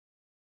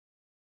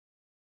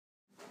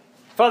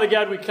Father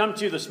God, we come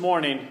to you this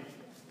morning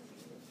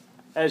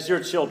as your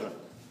children.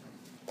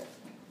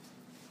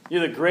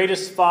 You're the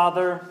greatest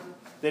Father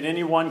that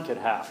anyone could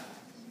have.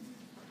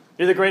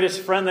 You're the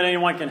greatest friend that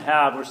anyone can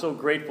have. We're so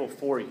grateful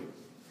for you.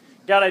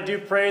 God, I do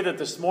pray that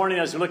this morning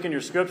as we look in your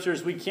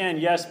scriptures, we can,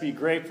 yes, be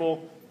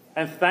grateful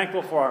and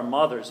thankful for our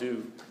mothers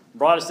who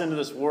brought us into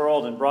this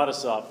world and brought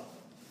us up.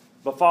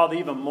 But Father,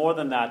 even more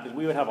than that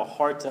we would have a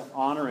heart to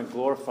honor and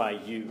glorify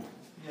you.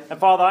 And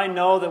Father, I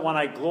know that when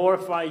I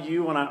glorify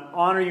you, when I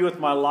honor you with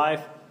my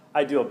life,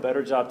 I do a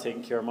better job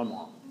taking care of my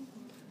mom.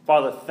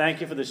 Father, thank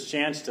you for this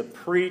chance to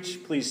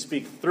preach. Please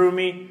speak through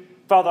me.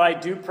 Father, I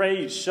do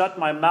pray you'd shut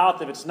my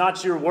mouth if it's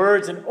not your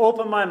words and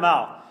open my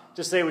mouth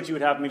to say what you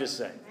would have me to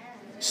say.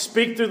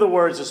 Speak through the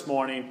words this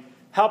morning.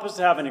 Help us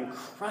to have an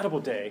incredible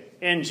day.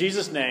 In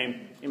Jesus'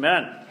 name,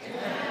 amen.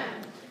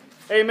 Amen.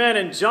 Amen.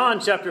 In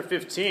John chapter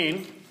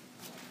 15,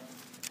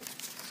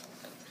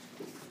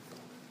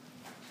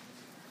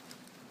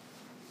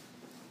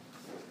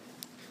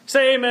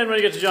 say amen when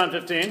you get to John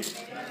 15. Amen.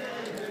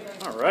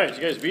 All right,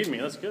 you guys beat me.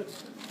 That's good.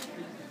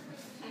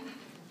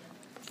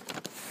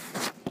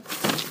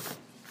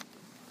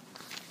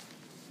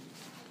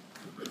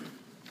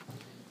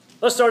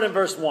 Let's start in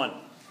verse 1.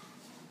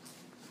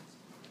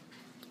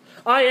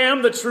 I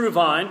am the true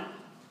vine,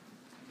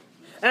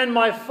 and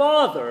my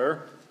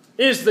Father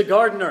is the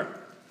gardener.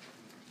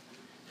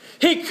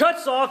 He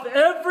cuts off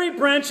every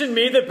branch in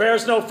me that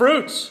bears no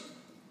fruit,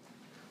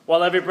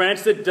 while every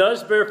branch that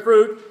does bear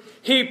fruit,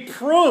 he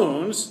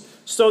prunes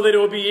so that it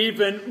will be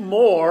even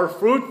more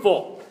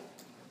fruitful.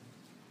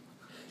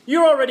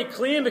 You're already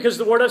clean because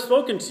of the word I've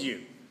spoken to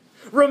you.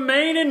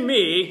 Remain in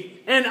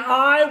me, and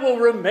I will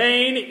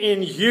remain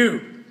in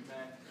you.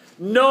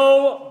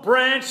 No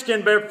branch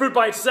can bear fruit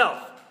by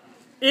itself.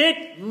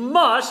 It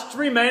must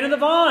remain in the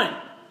vine.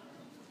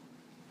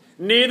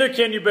 Neither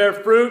can you bear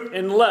fruit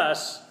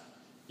unless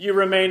you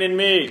remain in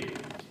me.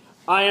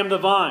 I am the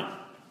vine.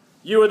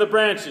 You are the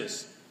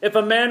branches. If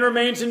a man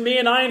remains in me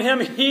and I in him,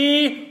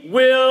 he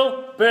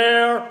will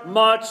bear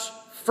much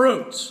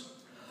fruit.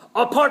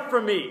 Apart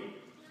from me,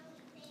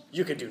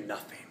 you can do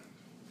nothing.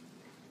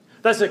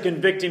 That's a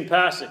convicting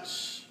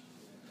passage.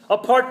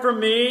 Apart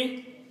from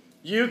me,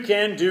 you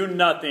can do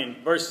nothing.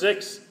 Verse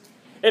 6.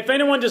 If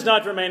anyone does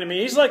not remain in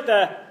me, he's like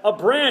a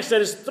branch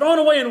that is thrown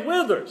away and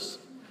withers.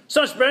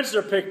 Such branches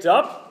are picked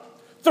up,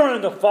 thrown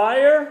in the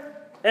fire,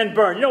 and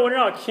burned. You know, when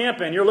you're out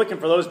camping, you're looking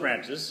for those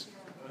branches.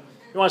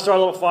 You want to start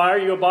a little fire,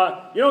 you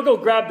don't go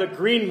grab the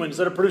green ones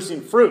that are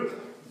producing fruit.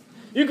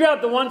 You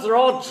grab the ones that are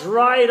all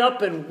dried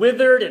up and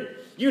withered, and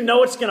you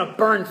know it's going to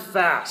burn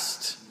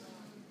fast.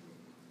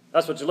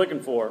 That's what you're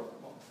looking for.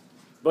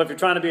 But if you're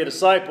trying to be a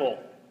disciple,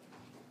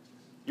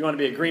 you want to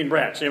be a green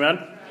branch. Amen?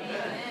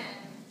 Amen.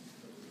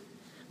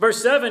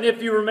 Verse 7,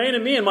 if you remain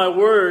in me and my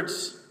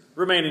words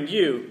remain in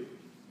you,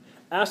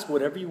 ask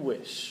whatever you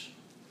wish,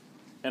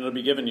 and it'll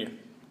be given you.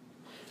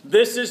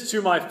 This is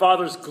to my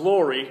Father's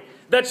glory,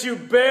 that you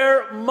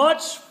bear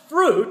much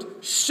fruit,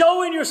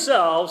 showing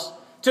yourselves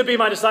to be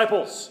my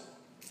disciples.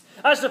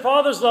 As the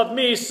Father's loved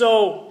me,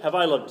 so have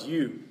I loved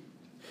you.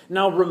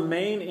 Now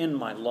remain in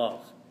my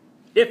love.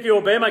 If you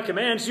obey my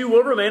commands, you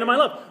will remain in my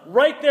love.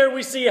 Right there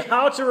we see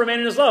how to remain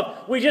in his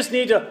love. We just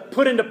need to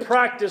put into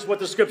practice what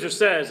the scripture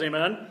says.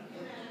 Amen?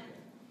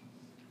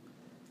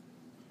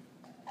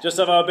 Just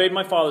as I obeyed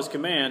my Father's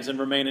commands and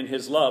remain in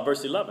his love.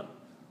 Verse 11.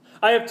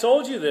 I have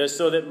told you this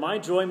so that my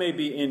joy may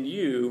be in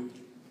you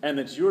and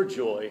that your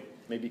joy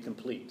may be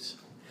complete.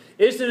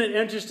 Isn't it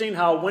interesting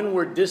how when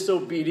we're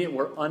disobedient,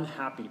 we're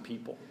unhappy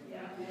people?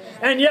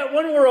 And yet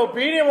when we're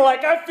obedient, we're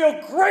like, I feel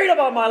great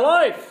about my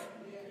life.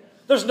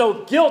 There's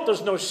no guilt.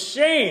 There's no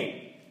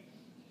shame.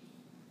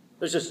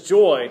 There's just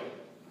joy.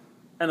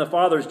 And the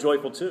Father is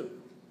joyful too.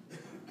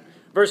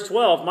 Verse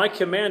 12, my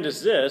command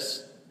is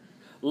this,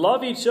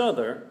 love each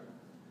other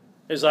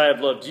as I have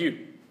loved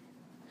you.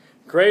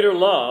 Greater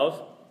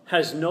love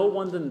has no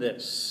one than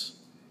this,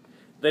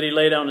 that he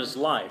lay down his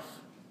life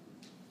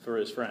for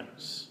his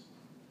friends.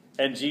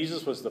 And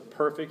Jesus was the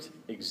perfect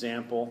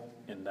example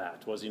in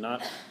that, was he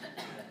not?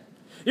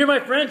 You're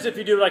my friends if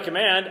you do what I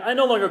command. I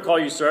no longer call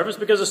you servants,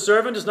 because a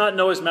servant does not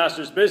know his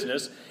master's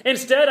business.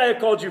 Instead, I have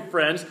called you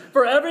friends,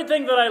 for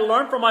everything that I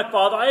learned from my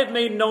Father I have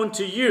made known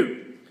to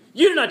you.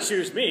 You did not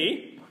choose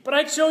me, but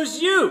I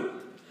chose you,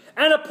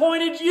 and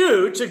appointed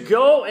you to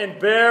go and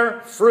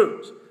bear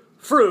fruits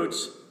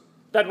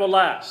that will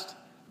last.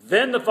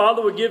 Then the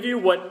Father will give you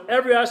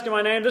whatever you ask in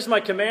my name. This is my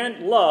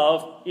command,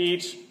 love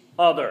each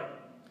other.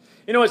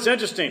 You know, it's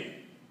interesting.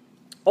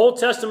 Old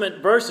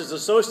Testament verses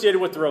associated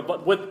with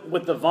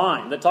the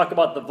vine, that talk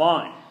about the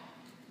vine,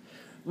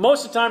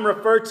 most of the time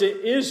refer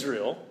to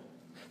Israel,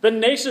 the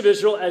nation of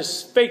Israel,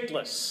 as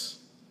faithless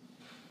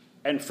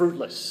and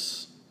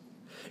fruitless.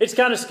 It's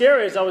kind of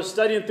scary as I was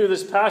studying through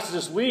this passage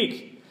this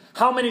week,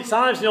 how many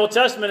times in the Old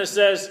Testament it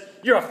says,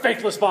 you're a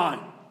faithless vine.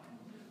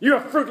 You're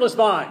a fruitless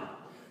vine.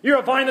 You're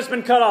a vine that's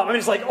been cut off. I mean,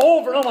 it's like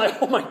over. I'm like,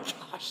 oh my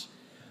gosh.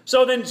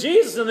 So then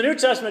Jesus in the New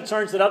Testament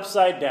turns it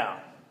upside down.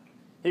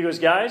 He goes,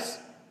 guys,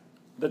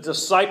 the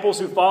disciples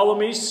who follow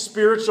me,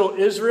 spiritual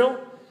Israel,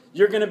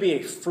 You're going to be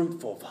a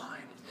fruitful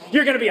vine.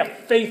 You're going to be a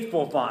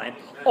faithful vine.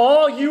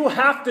 All you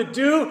have to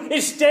do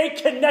is stay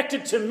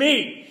connected to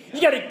me.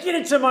 You got to get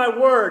into my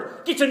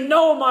word, get to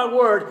know my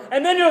word,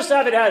 and then you'll just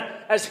have it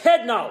as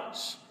head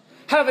knowledge.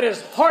 Have it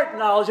as heart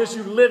knowledge as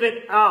you live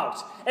it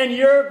out. And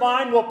your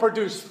vine will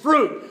produce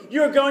fruit.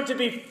 You're going to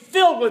be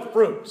filled with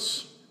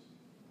fruits.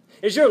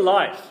 Is your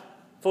life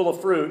full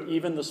of fruit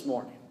even this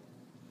morning?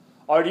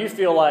 Or do you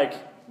feel like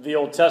the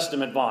Old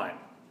Testament vine?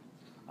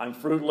 I'm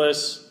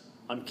fruitless.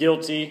 I'm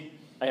guilty.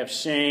 I have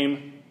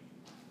shame.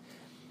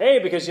 A,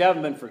 because you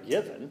haven't been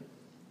forgiven.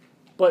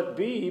 But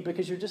B,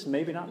 because you're just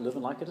maybe not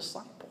living like a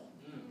disciple.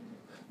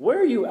 Where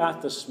are you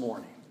at this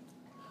morning?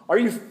 Are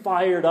you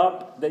fired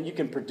up that you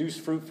can produce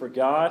fruit for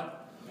God?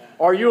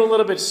 Or are you a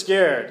little bit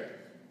scared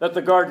that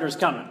the gardener's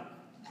coming?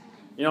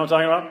 You know what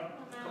I'm talking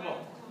about? Come on.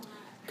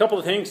 A couple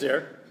of things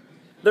there.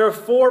 There are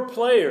 4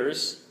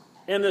 players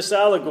in this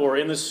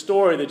allegory, in this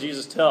story that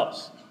Jesus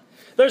tells.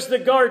 There's the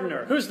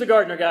gardener. Who's the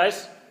gardener,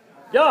 guys?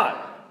 God.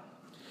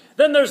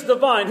 Then there's the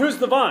vine. Who's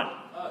the vine?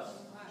 Us.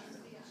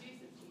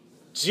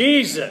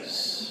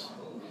 Jesus.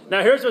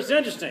 Now here's what's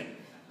interesting.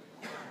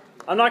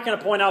 I'm not going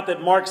to point out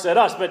that Mark said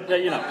us, but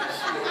you know.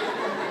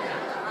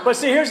 But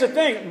see, here's the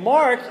thing.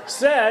 Mark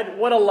said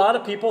what a lot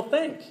of people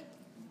think.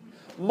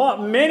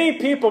 Many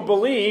people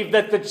believe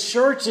that the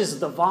church is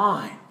the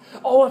vine.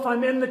 Oh, if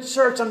I'm in the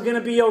church, I'm going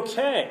to be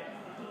okay.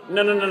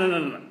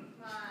 No.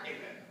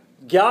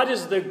 God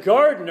is the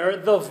gardener.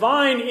 The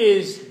vine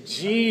is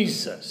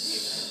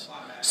Jesus.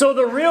 So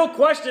the real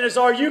question is,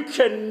 are you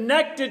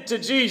connected to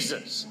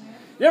Jesus?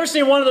 You ever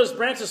seen one of those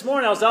branches? This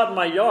morning I was out in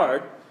my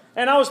yard,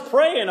 and I was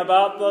praying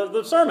about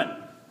the sermon.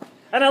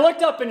 And I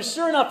looked up, and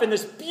sure enough, in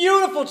this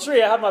beautiful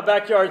tree I have in my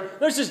backyard,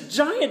 there's this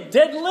giant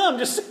dead limb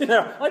just sitting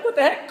there. Like, what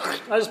the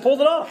heck? I just pulled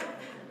it off.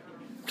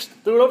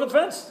 Threw it over the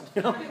fence.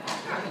 You know?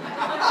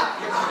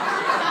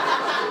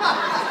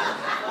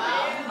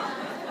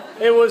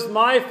 It was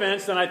my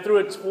fence, and I threw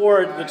it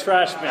toward the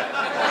trash bin.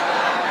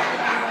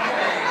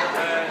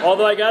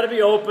 Although I got to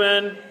be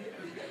open.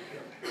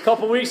 A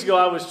couple weeks ago,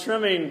 I was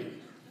trimming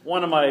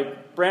one of my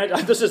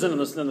branches. This isn't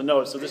in the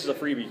notes, so this is a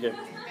freebie here.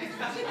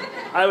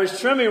 I was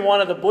trimming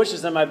one of the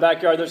bushes in my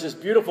backyard. There's this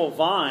beautiful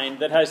vine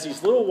that has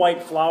these little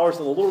white flowers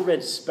with a little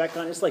red speck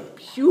on it. It's like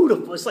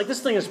beautiful. It's like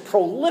this thing is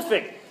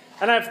prolific.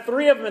 And I have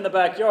 3 of them in the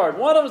backyard.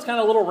 One of them is kind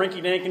of a little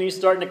rinky-dink, and he's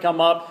starting to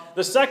come up.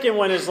 The second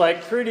one is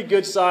like pretty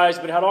good size,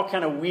 but it had all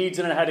kind of weeds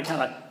in it. I had to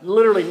kind of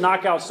literally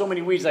knock out so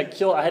many weeds I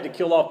had to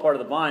kill off part of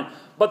the vine.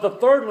 But the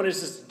third one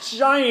is this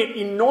giant,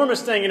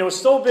 enormous thing, and it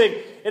was so big,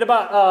 it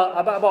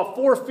about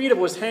 4 feet of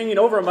it was hanging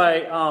over my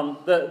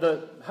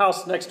the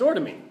house next door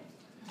to me.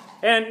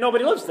 And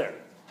nobody lives there.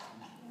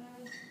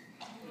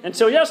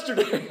 Until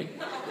yesterday.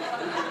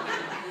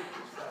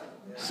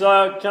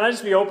 So can I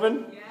just be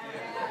open?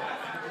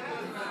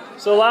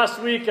 So last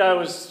week I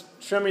was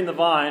trimming the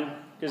vine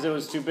because it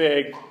was too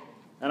big,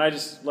 and I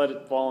just let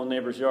it fall in the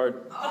neighbor's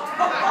yard.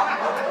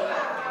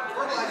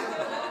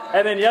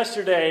 And then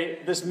yesterday,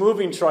 this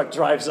moving truck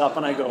drives up,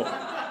 and I go,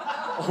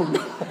 oh no.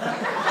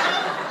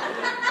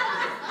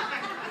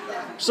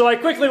 So I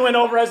quickly went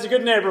over, as a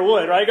good neighbor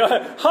would, right? I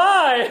go,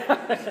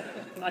 hi!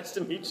 Nice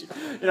to meet you.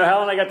 You know,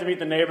 Helen and I got to meet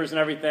the neighbors and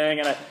everything,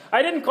 and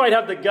I didn't quite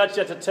have the guts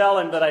yet to tell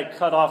him that I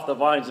cut off the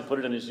vines and put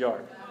it in his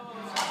yard.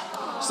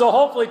 So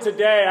hopefully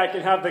today I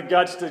can have the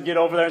guts to get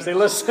over there and say,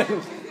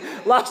 listen,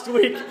 last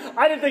week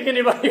I didn't think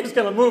anybody was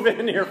going to move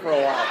in here for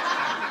a while.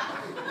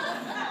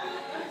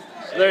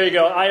 So there you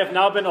go. I have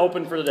now been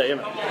open for the day.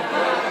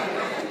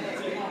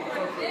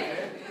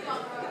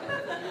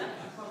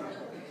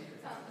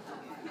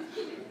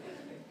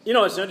 You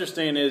know what's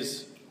interesting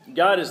is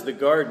God is the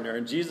gardener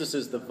and Jesus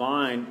is the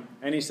vine.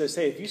 And he says,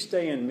 hey, if you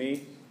stay in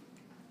me,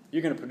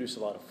 you're going to produce a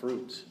lot of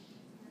fruit.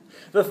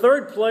 The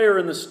third player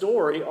in the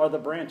story are the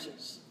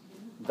branches.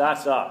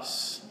 That's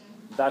us.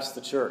 That's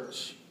the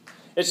church.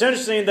 It's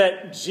interesting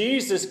that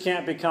Jesus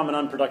can't become an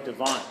unproductive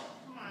vine.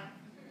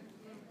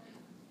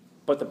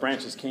 But the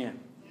branches can.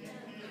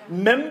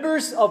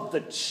 Members of the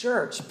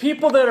church,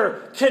 people that are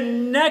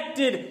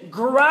connected,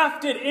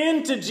 grafted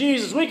into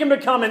Jesus, we can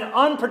become an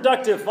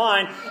unproductive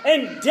vine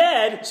and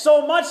dead,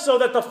 so much so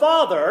that the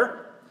Father,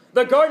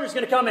 the gardener, is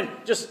going to come and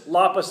just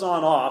lop us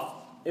on off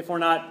if we're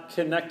not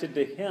connected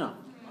to Him.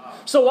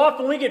 So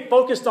often we get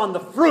focused on the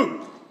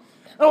fruit.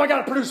 Oh, I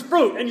got to produce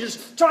fruit. And you're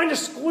just trying to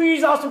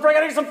squeeze out some fruit. I got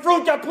to get some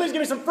fruit. God, please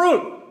give me some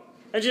fruit.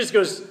 And Jesus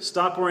goes,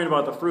 stop worrying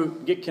about the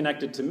fruit. Get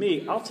connected to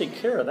me. I'll take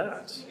care of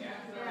that.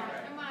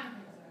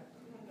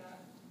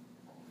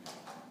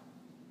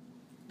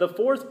 The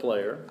fourth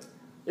player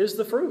is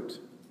the fruit.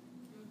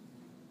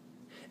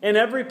 In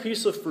every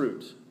piece of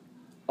fruit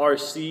are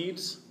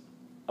seeds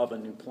of a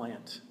new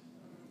plant.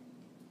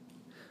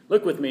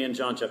 Look with me in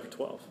John chapter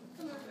 12.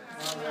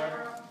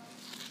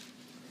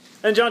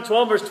 In John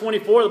 12, verse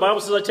 24, the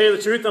Bible says, I tell you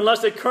the truth,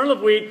 unless a kernel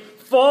of wheat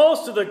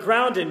falls to the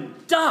ground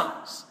and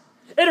dies,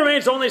 it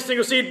remains only a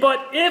single seed,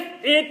 but if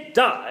it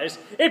dies,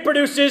 it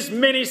produces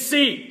many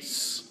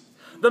seeds.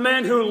 The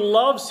man who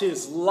loves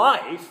his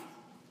life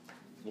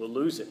will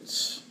lose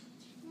it.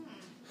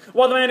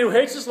 While the man who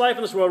hates his life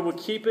in this world will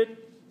keep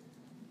it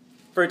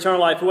for eternal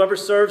life. Whoever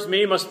serves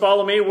me must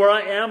follow me. Where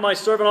I am, my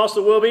servant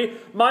also will be.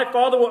 My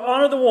Father will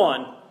honor the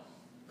one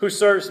who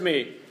serves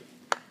me.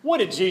 What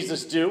did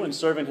Jesus do in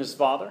serving his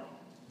Father?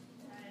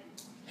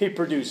 He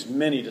produced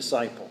many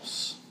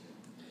disciples.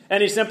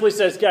 And he simply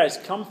says, guys,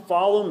 come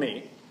follow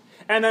me.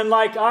 And then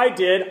like I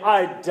did,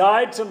 I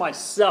died to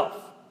myself.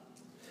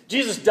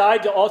 Jesus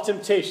died to all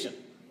temptation.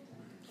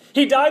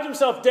 He died to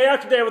himself day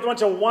after day with a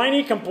bunch of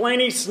whiny,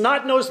 complaining,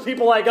 snot-nosed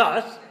people like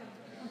us.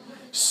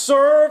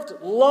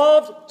 Served,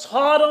 loved,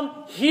 taught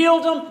them,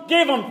 healed them,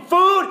 gave them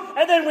food,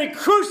 and then we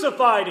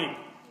crucified him.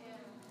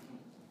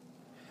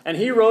 And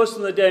he rose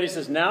from the dead. He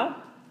says,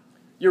 now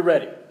you're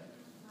ready.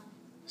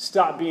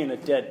 Stop being a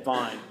dead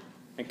vine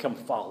and come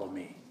follow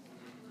me.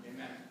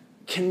 Amen.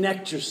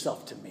 Connect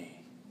yourself to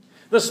me.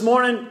 This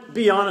morning,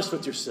 be honest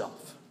with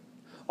yourself.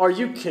 Are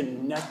you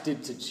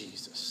connected to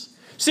Jesus?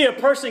 See, a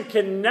person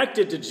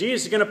connected to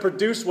Jesus is going to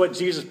produce what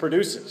Jesus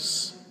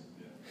produces.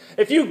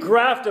 If you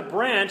graft a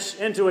branch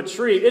into a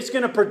tree, it's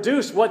going to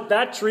produce what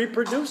that tree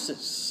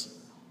produces.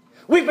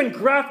 We've been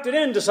grafted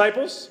in,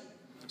 disciples.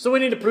 So we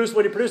need to produce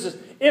what he produces.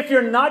 If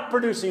you're not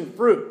producing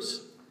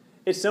fruits,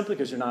 it's simply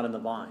because you're not in the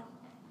vine.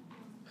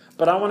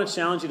 But I want to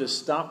challenge you to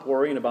stop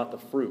worrying about the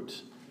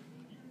fruit.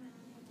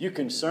 You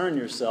concern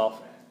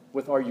yourself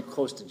with, are you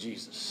close to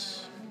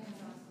Jesus?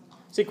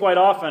 See, quite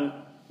often,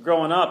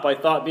 growing up, I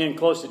thought being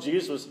close to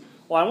Jesus was,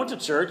 well, I went to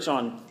church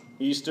on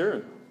Easter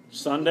and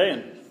Sunday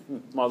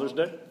and Mother's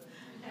Day.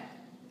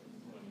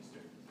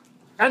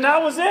 And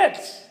that was it.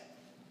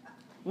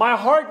 My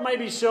heart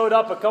maybe showed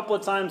up a couple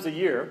of times a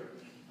year,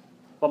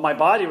 but my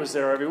body was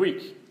there every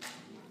week.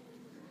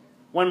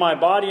 When my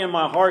body and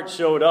my heart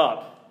showed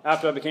up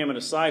after I became a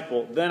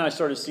disciple, then I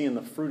started seeing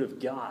the fruit of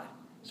God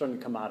starting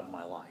to come out of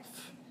my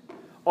life.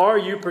 Are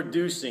you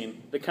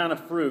producing the kind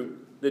of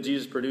fruit that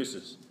Jesus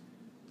produces?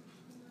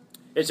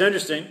 It's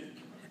interesting.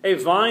 A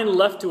vine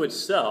left to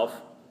itself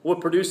will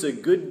produce a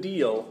good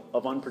deal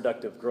of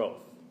unproductive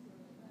growth.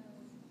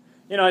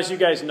 You know, as you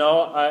guys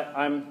know,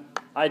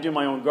 I do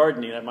my own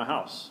gardening at my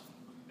house.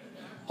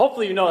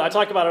 Hopefully you know that. I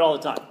talk about it all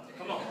the time.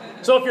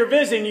 So if you're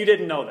visiting, you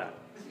didn't know that.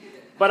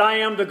 But I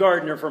am the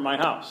gardener for my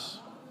house.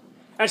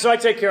 And so I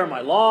take care of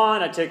my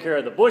lawn, I take care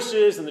of the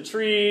bushes and the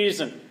trees,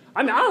 and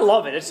I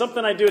love it. It's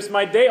something I do. It's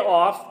my day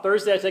off.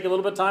 Thursday I take a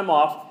little bit of time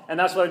off, and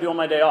that's what I do on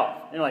my day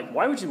off. And you're like,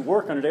 why would you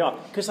work on a day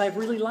off? Because I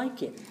really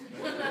like it.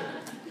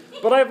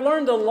 But I've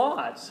learned a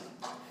lot.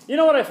 You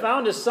know what I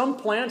found is some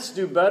plants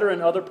do better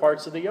in other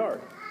parts of the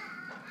yard.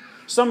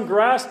 Some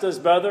grass does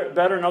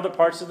better in other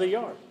parts of the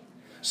yard.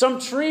 Some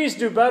trees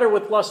do better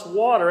with less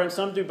water, and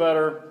some do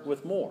better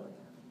with more.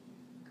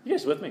 You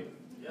guys with me?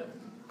 Yep.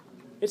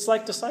 It's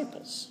like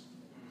disciples.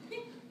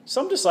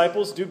 Some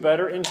disciples do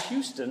better in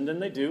Houston than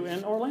they do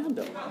in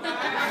Orlando.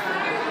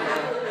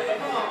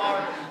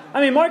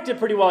 I mean, Mark did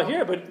pretty well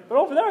here, but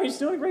over there he's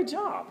doing a great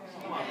job.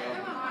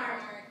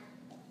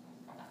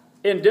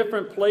 In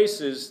different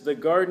places, the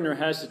gardener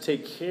has to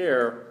take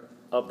care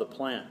of the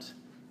plant.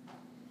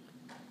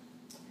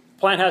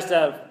 Plant has to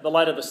have the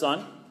light of the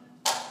sun.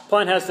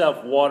 Plant has to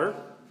have water.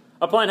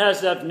 A plant has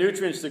to have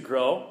nutrients to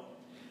grow.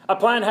 A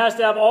plant has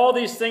to have all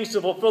these things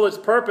to fulfill its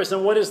purpose.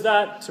 And what is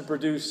that? To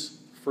produce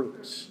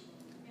fruits.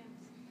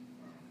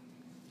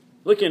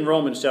 Look in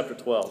Romans chapter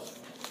 12.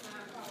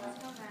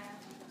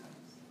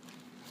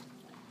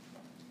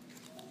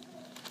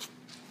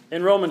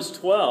 In Romans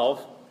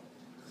 12,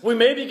 we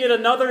maybe get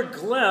another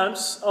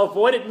glimpse of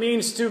what it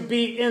means to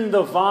be in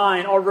the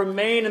vine or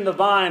remain in the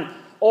vine,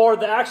 or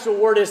the actual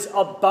word is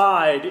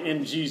abide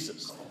in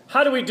Jesus.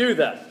 How do we do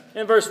that?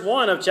 In verse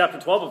 1 of chapter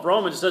 12 of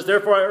Romans, it says,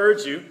 therefore I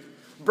urge you,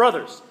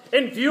 brothers,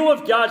 in view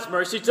of God's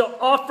mercy, to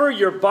offer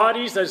your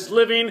bodies as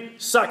living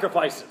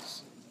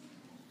sacrifices,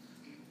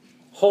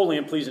 holy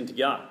and pleasing to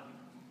God.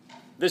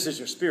 This is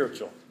your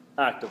spiritual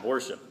act of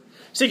worship.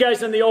 See,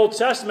 guys, in the Old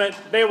Testament,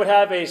 they would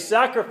have a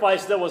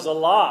sacrifice that was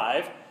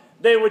alive.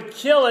 They would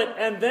kill it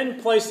and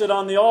then place it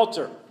on the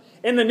altar.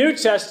 In the New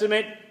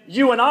Testament,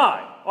 you and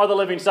I are the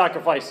living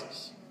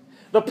sacrifices.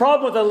 The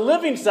problem with a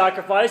living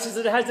sacrifice is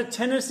that it has a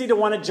tendency to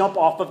want to jump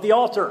off of the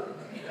altar.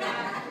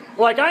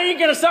 Like, I ain't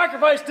going to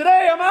sacrifice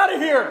today, I'm out of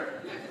here.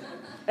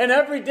 And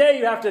every day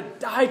you have to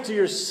die to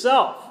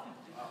yourself.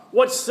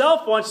 What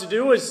self wants to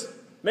do is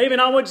maybe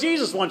not what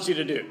Jesus wants you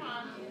to do.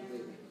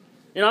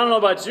 You know, I don't know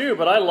about you,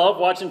 but I love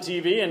watching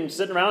TV and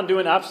sitting around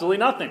doing absolutely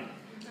nothing.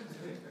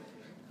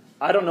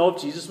 I don't know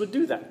if Jesus would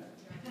do that.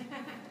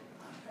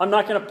 I'm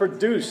not going to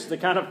produce the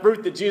kind of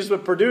fruit that Jesus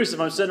would produce if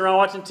I'm sitting around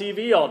watching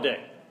TV all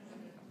day.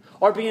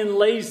 Or being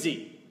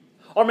lazy.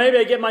 Or maybe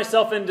I get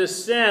myself into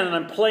sin and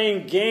I'm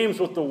playing games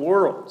with the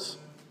world.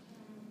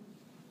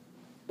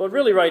 But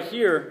really right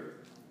here,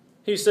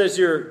 he says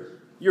your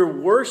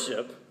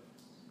worship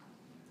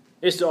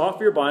is to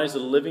offer your body as a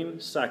living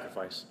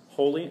sacrifice,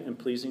 holy and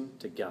pleasing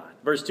to God.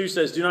 Verse 2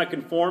 says, do not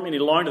conform any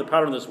longer to the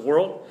pattern of this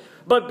world,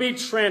 but be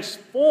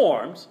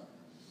transformed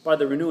by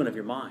the renewing of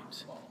your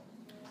mind.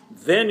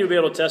 Then you'll be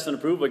able to test and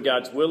approve what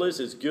God's will is,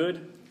 his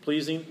good,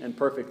 pleasing, and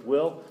perfect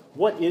will.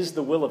 What is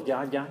the will of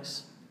God,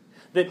 guys?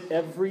 that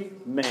every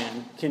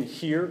man can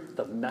hear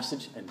the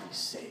message and be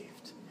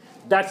saved.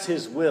 That's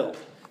his will.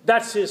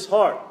 That's his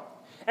heart.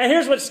 And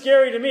here's what's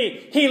scary to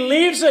me. He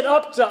leaves it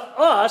up to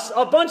us,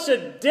 a bunch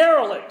of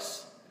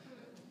derelicts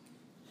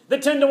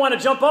that tend to want to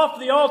jump off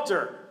the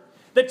altar,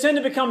 that tend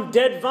to become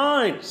dead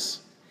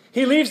vines.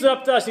 He leaves it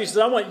up to us. He says,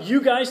 I want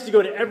you guys to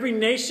go to every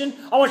nation.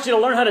 I want you to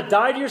learn how to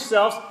die to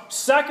yourselves,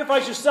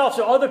 sacrifice yourself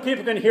so other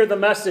people can hear the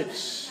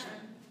message.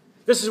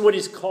 This is what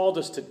he's called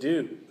us to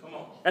do.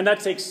 And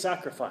that takes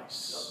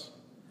sacrifice.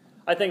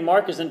 I think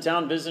Mark is in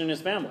town visiting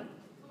his family.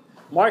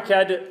 Mark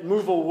had to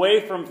move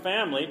away from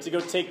family to go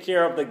take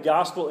care of the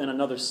gospel in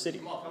another city.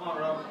 Come on,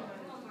 bro.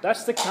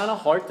 That's the kind of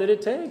heart that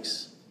it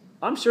takes.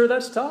 I'm sure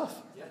that's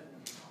tough.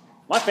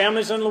 My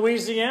family's in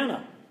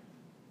Louisiana.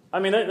 I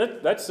mean,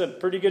 that's a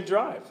pretty good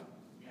drive.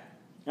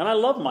 And I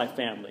love my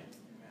family.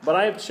 But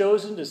I have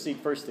chosen to seek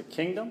first the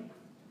kingdom,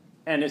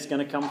 and it's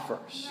going to come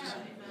first.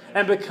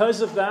 And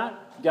because of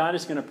that, God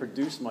is going to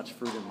produce much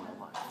fruit in my life.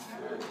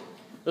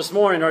 This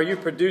morning, are you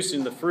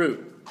producing the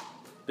fruit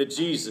that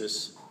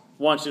Jesus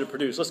wants you to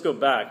produce? Let's go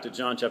back to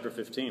John chapter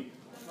 15.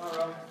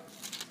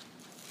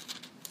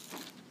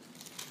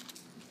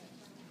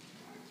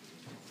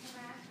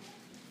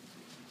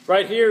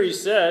 Right here he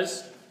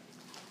says,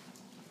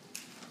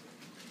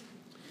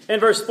 in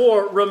verse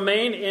 4,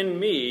 remain in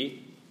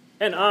me,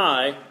 and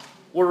I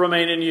will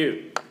remain in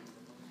you.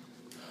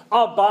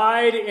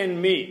 Abide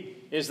in me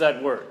is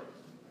that word.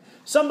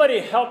 Somebody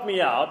help me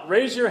out.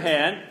 Raise your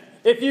hand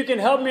if you can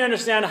help me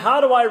understand,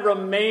 how do I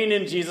remain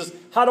in Jesus?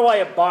 How do I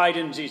abide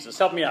in Jesus?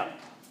 Help me out.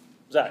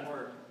 Zach.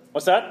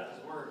 What's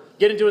that?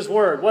 Get into his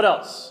word. What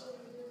else?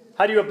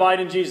 How do you abide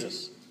in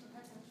Jesus?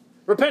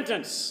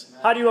 Repentance.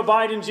 How do you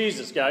abide in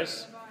Jesus,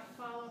 guys?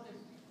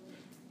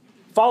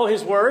 Follow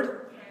his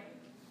word.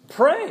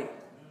 Pray.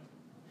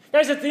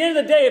 Guys, at the end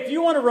of the day, if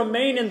you want to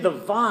remain in the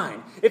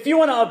vine, if you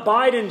want to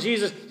abide in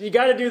Jesus, you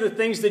got to do the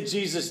things that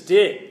Jesus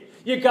did.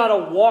 You got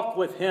to walk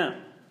with him.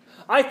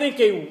 I think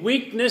a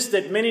weakness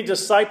that many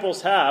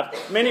disciples have,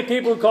 many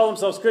people who call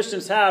themselves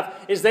Christians have,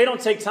 is they don't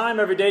take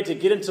time every day to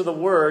get into the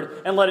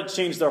Word and let it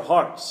change their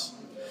hearts.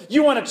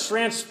 You want a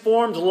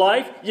transformed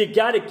life? You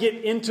got to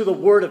get into the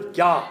Word of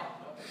God.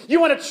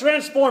 You want to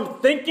transform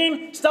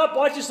thinking? Stop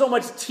watching so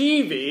much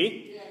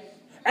TV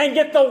and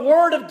get the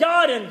Word of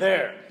God in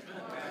there.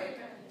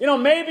 You know,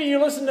 maybe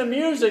you listen to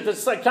music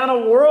that's like kind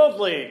of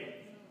worldly.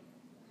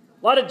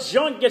 A lot of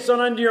junk gets on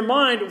under your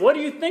mind. What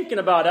are you thinking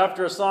about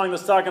after a song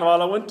that's talking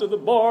about, I went to the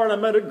bar and I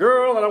met a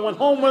girl and I went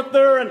home with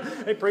her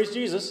and, hey, praise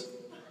Jesus.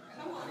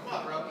 Come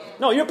on, bro.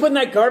 No, you're putting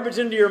that garbage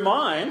into your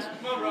mind.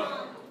 Come on,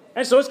 bro.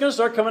 And so it's going to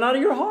start coming out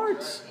of your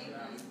hearts.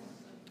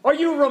 Are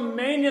you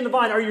remaining in the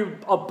vine? Are you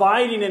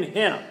abiding in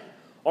him?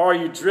 Or are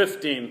you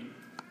drifting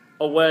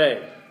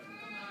away?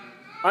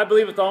 I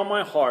believe with all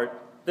my heart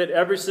that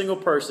every single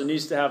person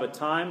needs to have a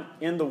time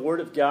in the Word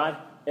of God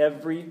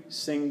every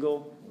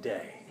single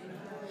day.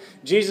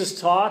 Jesus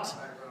taught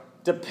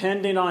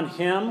depending on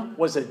him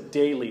was a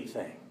daily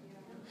thing.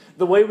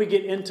 The way we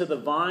get into the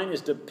vine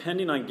is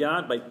depending on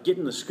God by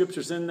getting the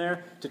scriptures in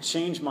there to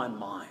change my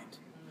mind.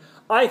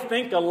 I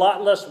think a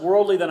lot less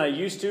worldly than I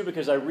used to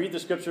because I read the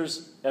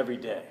scriptures every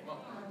day.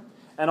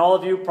 And all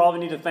of you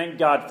probably need to thank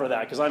God for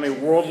that because I'm a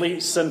worldly,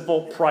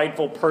 sinful,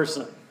 prideful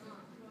person.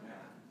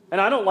 And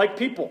I don't like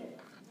people.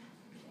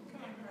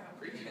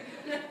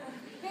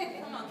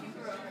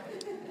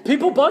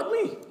 People bug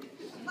me.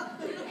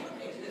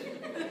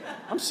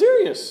 I'm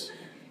serious.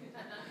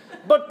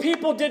 But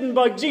people didn't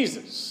bug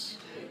Jesus.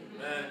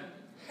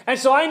 And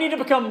so I need to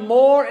become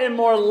more and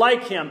more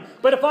like him.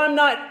 But if I'm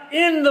not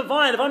in the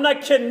vine, if I'm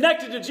not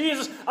connected to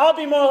Jesus, I'll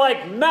be more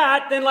like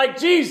Matt than like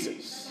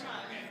Jesus.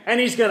 And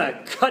he's going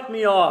to cut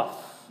me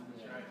off.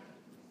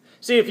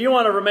 See, if you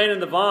want to remain in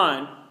the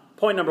vine,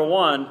 point number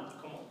one,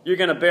 you're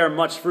going to bear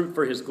much fruit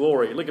for his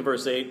glory. Look at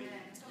verse 8.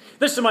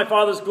 This is my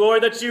Father's glory,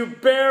 that you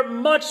bear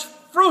much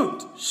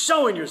fruit,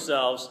 showing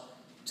yourselves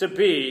to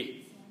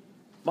be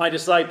my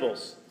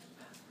disciples.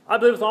 I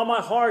believe with all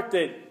my heart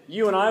that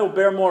you and I will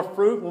bear more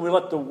fruit when we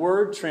let the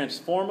Word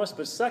transform us.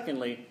 But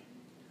secondly,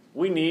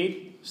 we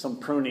need some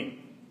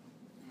pruning.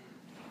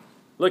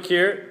 Look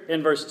here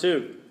in verse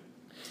 2.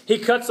 He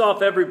cuts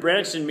off every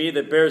branch in me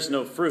that bears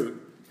no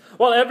fruit,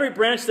 while every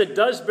branch that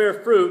does bear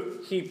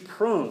fruit, he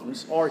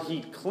prunes or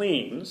he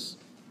cleans,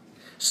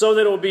 so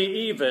that it will be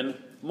even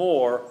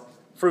more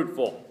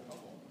fruitful.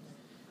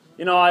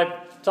 You know,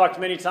 I've talked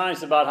many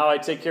times about how I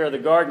take care of the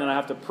garden and I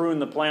have to prune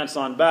the plants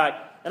on back.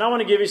 And I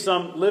want to give you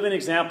some living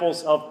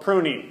examples of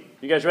pruning.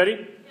 You guys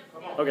ready?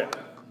 Okay.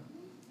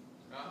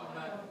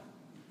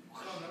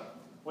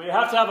 Well, you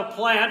have to have a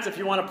plant if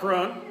you want to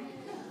prune.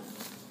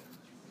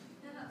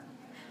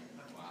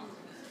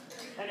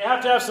 And you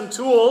have to have some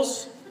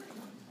tools.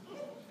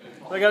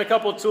 I got a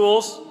couple of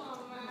tools.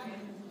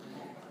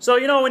 So,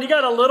 you know, when you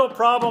got a little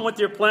problem with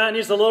your plant, it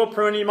needs a little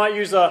pruning, you might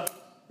use a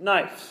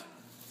knife.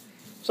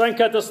 So I can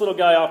cut this little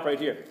guy off right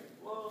here.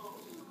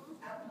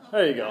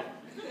 There you go.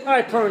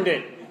 I pruned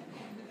it.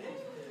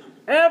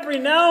 Every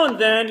now and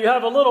then you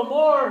have a little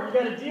more you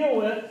got to deal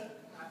with.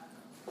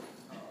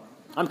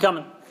 I'm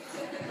coming.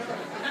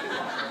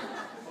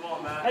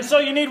 And so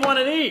you need one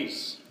of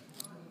these.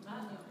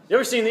 You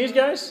ever seen these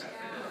guys?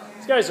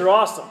 These guys are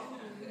awesome.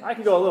 I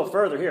can go a little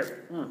further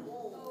here.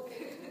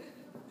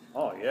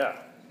 Oh, yeah.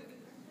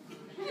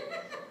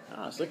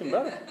 It's looking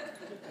better.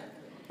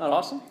 Not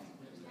awesome?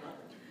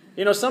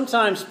 You know,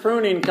 sometimes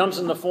pruning comes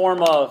in the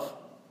form of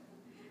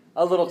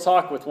a little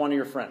talk with one of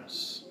your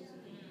friends.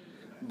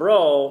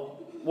 Bro,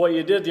 what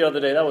you did the other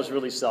day, that was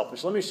really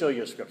selfish. Let me show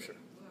you a scripture.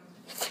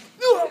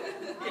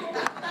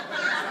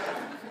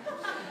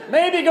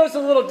 Maybe it goes a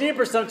little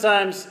deeper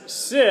sometimes.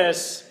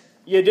 Sis,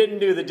 you didn't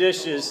do the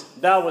dishes.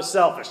 That was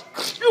selfish.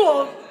 Get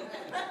a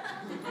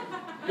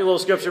little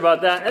scripture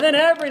about that. And then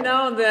every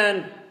now and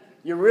then,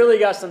 you really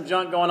got some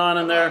junk going on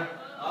in there.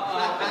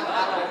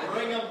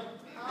 Bring them.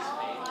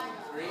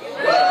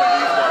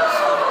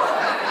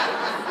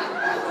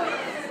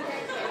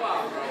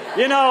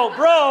 You know,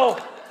 bro,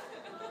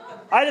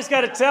 I just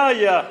got to tell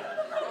you,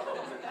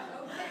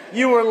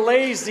 you were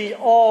lazy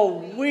all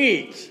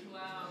week.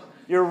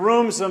 Your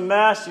room's a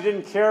mess. You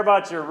didn't care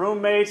about your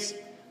roommates.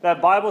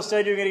 That Bible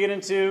study you're going to get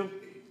into,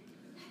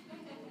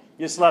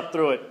 you slept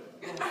through it.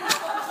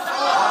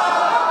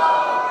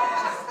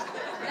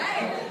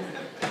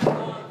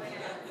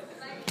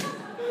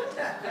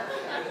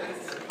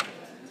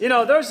 You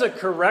know, there's a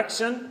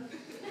correction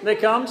that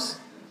comes,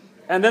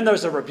 and then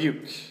there's a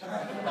rebuke.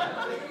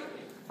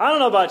 I don't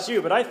know about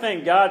you, but I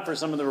thank God for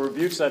some of the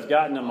rebukes I've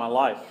gotten in my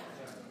life.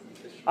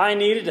 I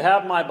needed to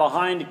have my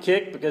behind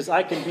kicked because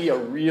I can be a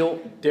real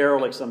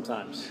derelict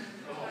sometimes.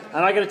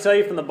 And I got to tell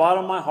you from the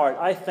bottom of my heart,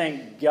 I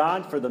thank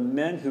God for the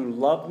men who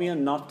love me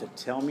enough to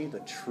tell me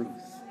the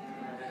truth.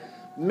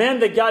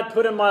 Men that God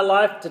put in my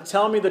life to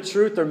tell me the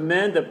truth are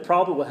men that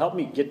probably will help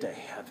me get to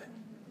heaven.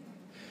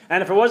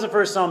 And if it wasn't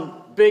for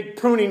some big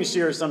pruning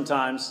shears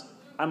sometimes,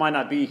 I might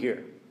not be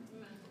here.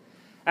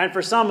 And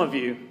for some of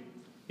you,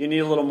 you need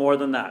a little more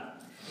than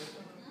that.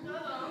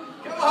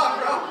 Come on,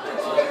 bro.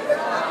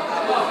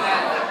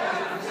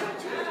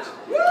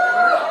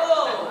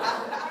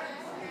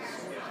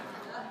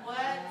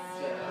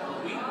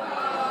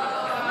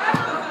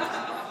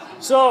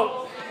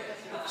 So,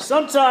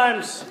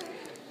 sometimes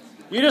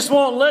you just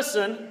won't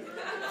listen.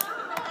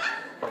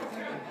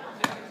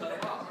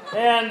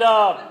 And,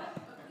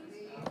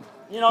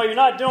 you're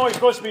not doing what you're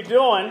supposed to be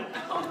doing.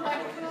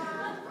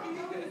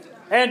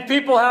 And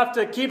people have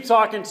to keep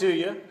talking to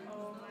you.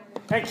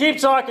 And keep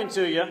talking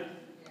to you.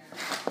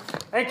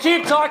 And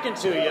keep talking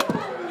to you.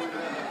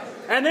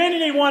 And then you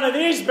need one of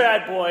these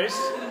bad boys.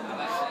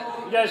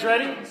 You guys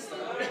ready?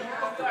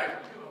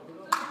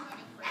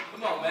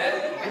 Come on,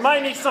 man. You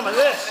might need some of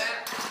this.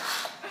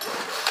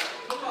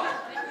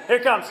 Here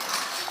it comes.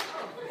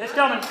 It's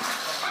coming.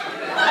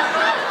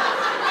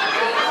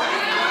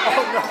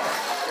 Oh, no.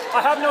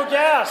 I have no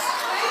gas.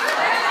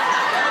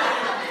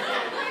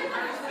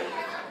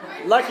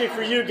 Lucky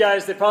for you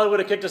guys, they probably would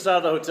have kicked us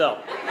out of the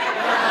hotel.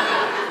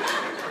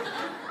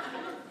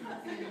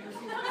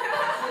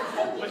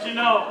 But you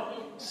know,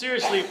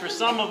 seriously, for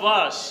some of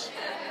us,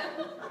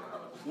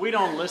 we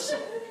don't listen.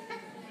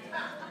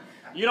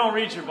 You don't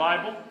read your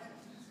Bible.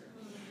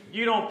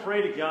 You don't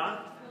pray to God.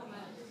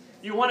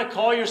 You want to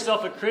call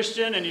yourself a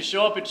Christian and you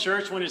show up at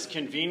church when it's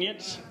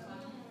convenient.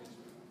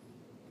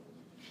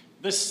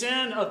 The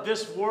sin of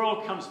this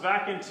world comes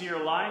back into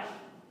your life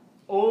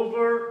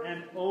over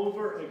and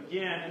over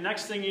again. And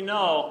next thing you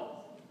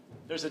know,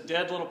 there's a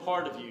dead little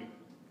part of you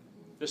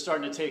that's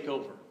starting to take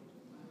over.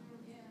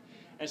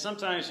 And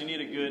sometimes you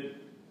need a good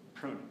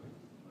pruning.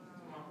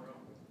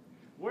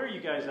 Where are you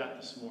guys at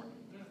this morning?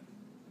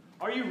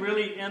 Are you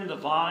really in the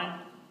vine?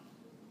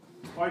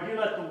 Or have you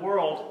let the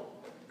world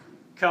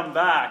come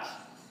back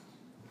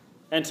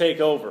and take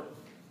over?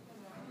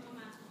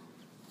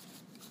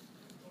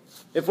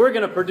 If we're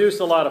going to produce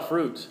a lot of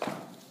fruit,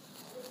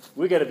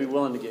 we got to be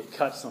willing to get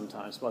cut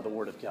sometimes by the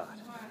Word of God.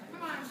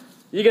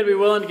 You got to be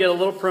willing to get a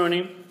little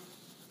pruning,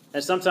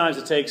 and sometimes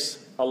it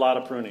takes a lot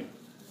of pruning.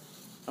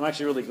 I'm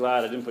actually really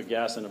glad I didn't put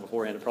gas in it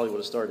beforehand. It probably would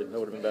have started. That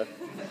would have been bad.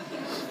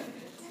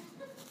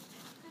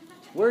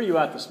 Where are you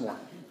at this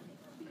morning?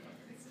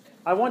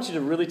 I want you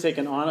to really take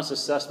an honest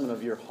assessment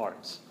of your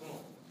heart.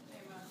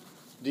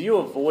 Do you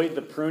avoid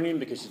the pruning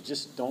because you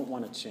just don't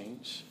want to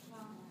change?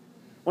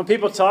 When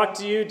people talk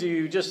to you, do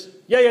you just,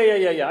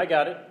 yeah, I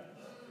got it?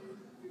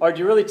 Or do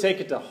you really take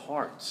it to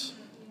heart?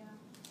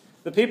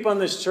 The people in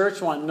this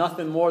church want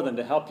nothing more than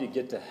to help you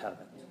get to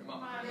heaven.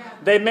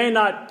 They may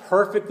not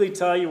perfectly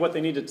tell you what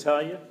they need to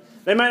tell you.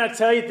 They might not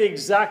tell you at the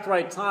exact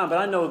right time, but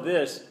I know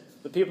this.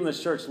 The people in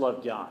this church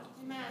love God.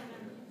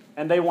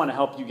 And they want to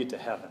help you get to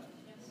heaven.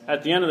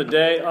 At the end of the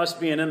day, us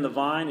being in the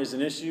vine is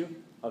an issue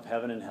of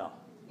heaven and hell.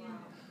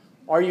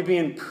 Are you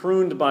being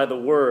pruned by the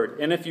Word?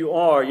 And if you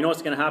are, you know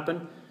what's going to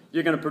happen?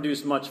 You're going to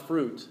produce much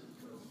fruit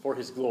for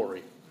His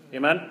glory.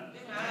 Amen?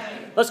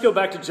 Amen. Let's go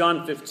back to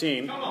John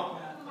 15. Come on.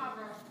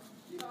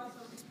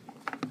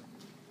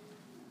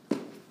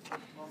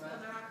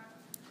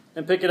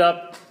 And pick it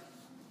up.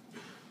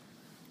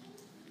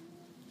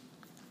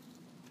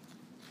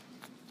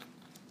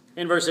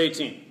 In verse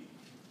 18.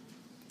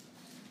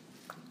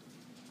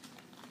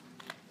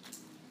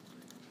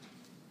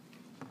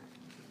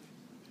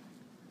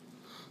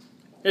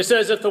 It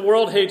says, if the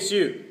world hates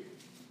you,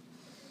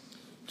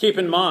 keep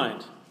in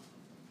mind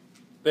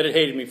that it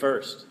hated me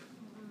first.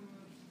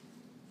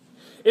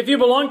 If you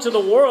belong to the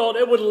world,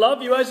 it would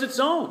love you as its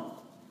own.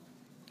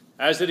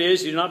 As it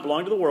is, you do not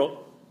belong to the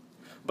world,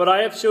 but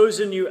I have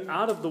chosen you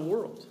out of the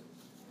world.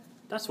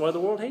 That's why the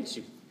world hates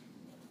you.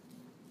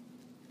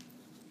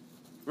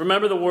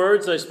 Remember the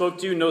words I spoke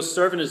to you, no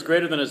servant is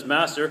greater than his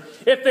master.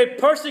 If they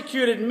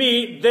persecuted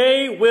me,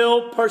 they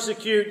will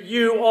persecute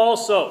you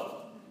also.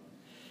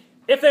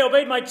 If they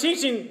obeyed my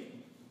teaching,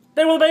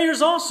 they will obey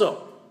yours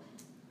also.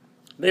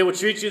 They will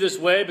treat you this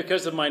way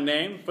because of my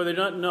name, for they do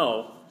not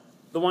know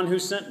the one who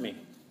sent me.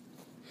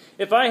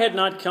 If I had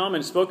not come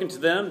and spoken to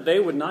them, they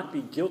would not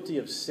be guilty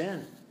of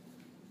sin.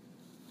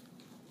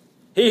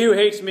 He who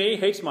hates me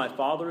hates my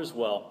Father as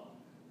well.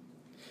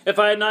 If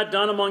I had not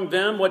done among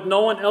them what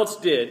no one else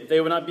did,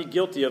 they would not be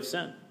guilty of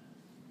sin.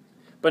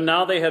 But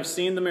now they have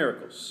seen the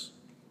miracles,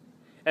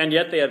 and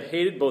yet they have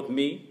hated both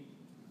me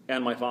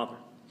and my Father.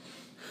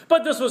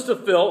 But this was to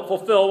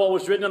fulfill what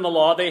was written in the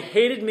law. They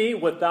hated me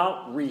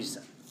without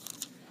reason.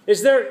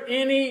 Is there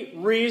any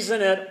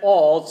reason at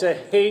all to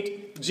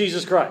hate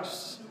Jesus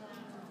Christ?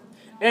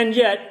 And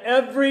yet,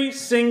 every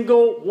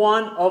single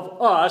one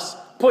of us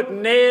put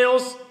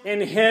nails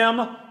in him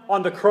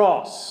on the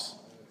cross.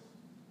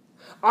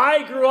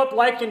 I grew up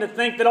liking to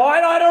think that,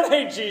 I don't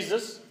hate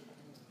Jesus.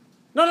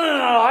 No,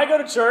 I go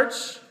to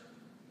church.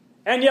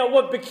 And yet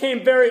what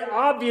became very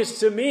obvious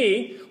to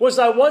me was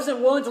I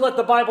wasn't willing to let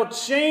the Bible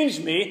change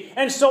me.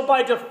 And so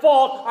by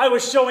default, I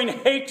was showing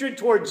hatred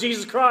toward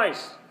Jesus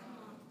Christ.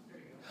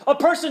 A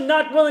person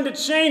not willing to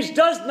change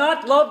does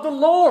not love the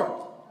Lord.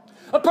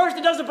 A person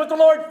who doesn't put the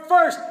Lord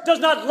first does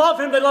not love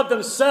him, they love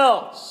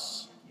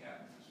themselves.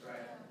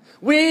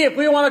 If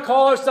we want to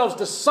call ourselves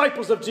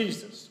disciples of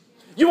Jesus,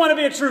 you want to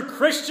be a true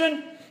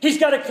Christian, he's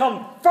got to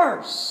come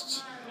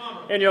first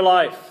in your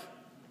life.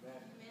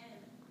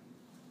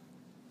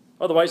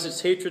 Otherwise,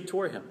 it's hatred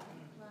toward him.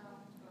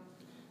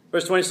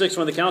 Verse 26,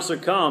 when the counselor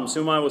comes,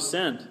 whom I will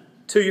send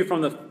to you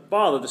from the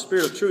Father, the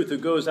Spirit of truth who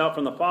goes out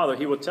from the Father,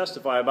 he will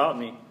testify about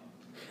me.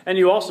 And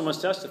you also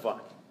must testify,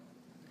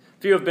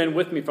 for you have been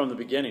with me from the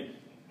beginning.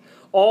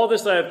 All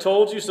this I have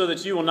told you so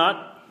that you will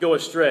not go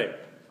astray.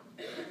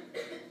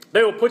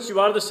 They will put you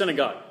out of the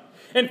synagogue.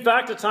 In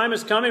fact, a time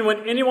is coming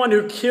when anyone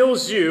who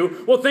kills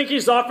you will think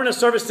he's offering a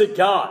service to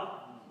God.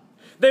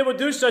 They will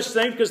do such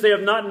things because they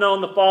have not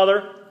known the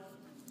Father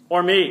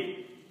or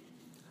me.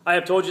 I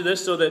have told you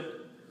this so that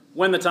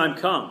when the time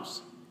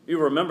comes, you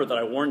will remember that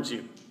I warned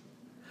you.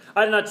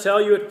 I did not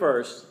tell you at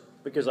first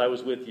because I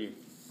was with you.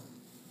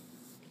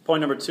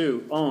 Point number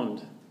 2,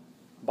 owned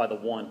by the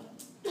one.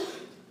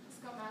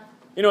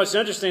 You know, it's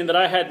interesting that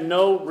I had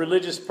no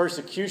religious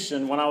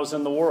persecution when I was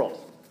in the world.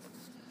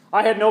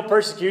 I had no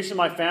persecution.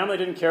 My family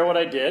didn't care what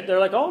I did. They're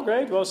like, oh,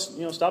 great. Well,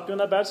 stop doing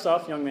that bad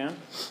stuff, young man.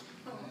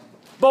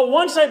 But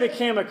once I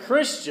became a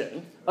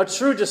Christian, a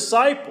true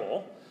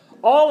disciple,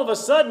 all of a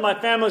sudden my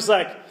family's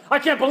like, I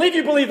can't believe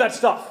you believe that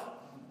stuff.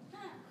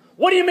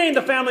 What do you mean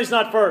the family's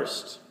not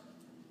first?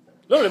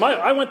 Literally,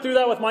 I went through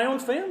that with my own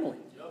family.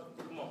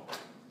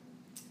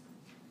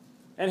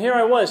 And here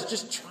I was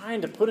just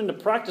trying to put into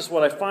practice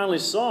what I finally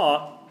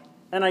saw,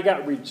 and I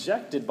got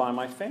rejected by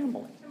my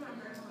family.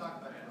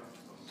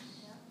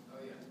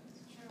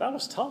 That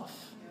was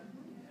tough.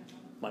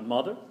 My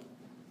mother,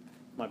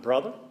 my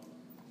brother,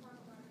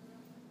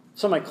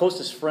 some of my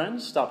closest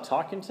friends stopped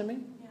talking to me.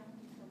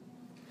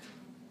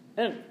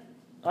 And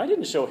I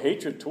didn't show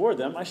hatred toward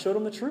them. I showed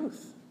them the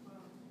truth.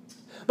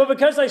 But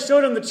because I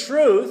showed them the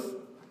truth,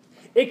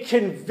 it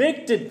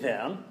convicted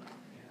them,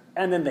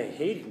 and then they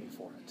hated me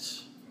for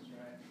it.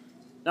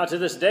 Now, to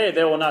this day,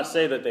 they will not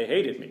say that they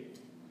hated me.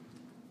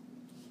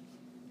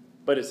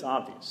 But it's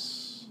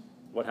obvious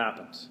what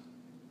happens.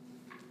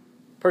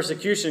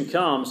 Persecution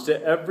comes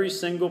to every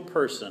single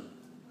person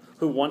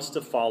who wants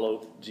to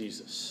follow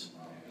Jesus.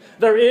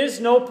 There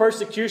is no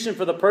persecution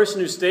for the person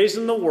who stays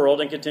in the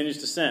world and continues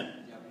to sin.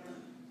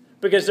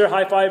 Because they're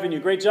high-fiving you.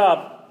 Great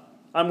job.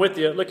 I'm with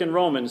you. Look in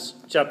Romans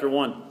chapter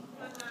 1.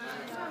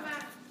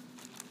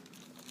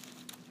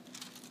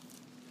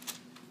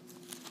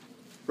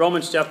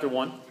 Romans chapter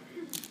 1.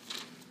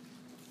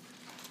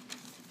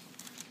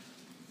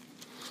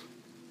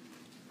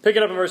 Pick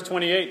it up in verse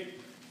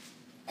 28.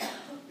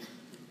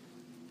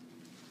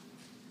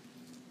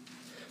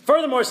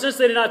 Furthermore, since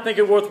they did not think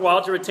it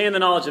worthwhile to retain the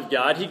knowledge of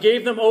God, he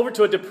gave them over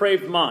to a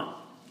depraved mind,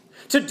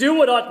 to do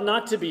what ought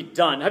not to be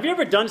done. Have you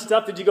ever done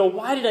stuff that you go,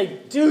 why did I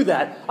do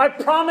that? I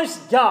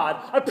promised God,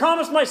 I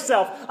promised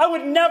myself, I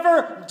would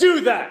never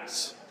do that.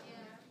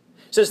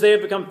 It says they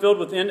have become filled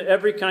with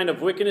every kind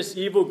of wickedness,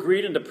 evil,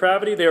 greed, and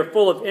depravity. They are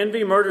full of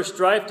envy, murder,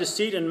 strife,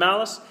 deceit, and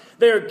malice.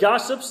 They are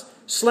gossips,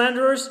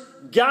 slanderers,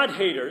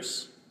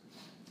 God-haters,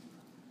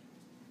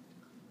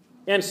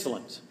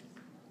 insolent,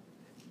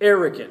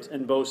 arrogant,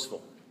 and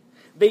boastful.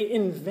 They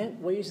invent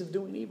ways of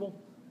doing evil.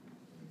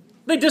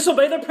 They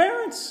disobey their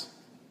parents.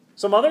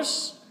 Some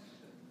others,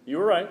 you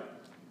were right.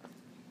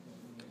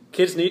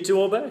 Kids need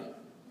to obey.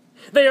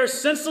 They are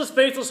senseless,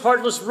 faithless,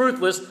 heartless,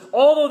 ruthless.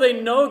 Although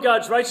they know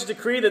God's righteous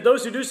decree that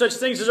those who do such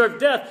things deserve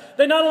death,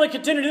 they not only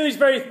continue to do these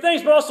very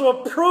things, but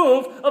also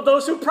approve of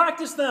those who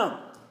practice them.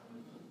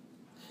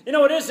 You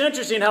know, it is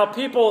interesting how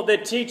people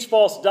that teach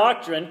false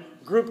doctrine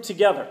group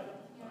together.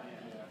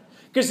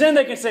 Because then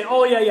they can say,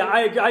 oh, yeah,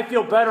 I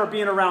feel better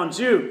being around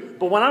you.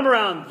 But when I'm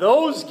around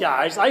those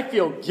guys, I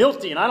feel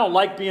guilty, and I don't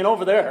like being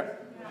over there.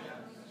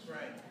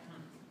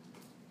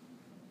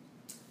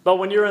 But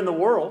when you're in the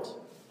world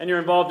and you're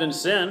involved in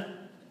sin,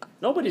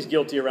 nobody's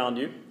guilty around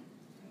you.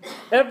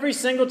 Every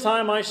single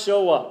time I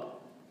show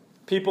up,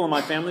 people in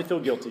my family feel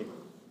guilty.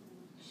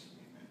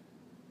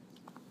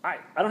 I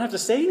don't have to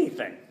say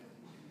anything.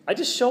 I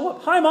just show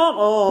up. Hi, Mom.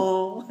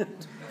 Oh.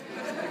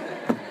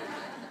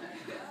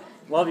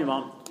 Love you,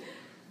 Mom.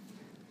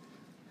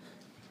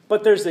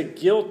 But there's a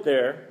guilt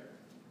there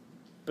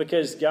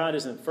because God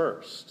isn't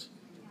first.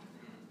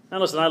 Now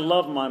listen, I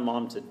love my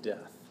mom to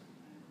death.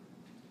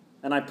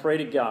 And I pray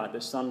to God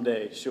that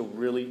someday she'll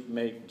really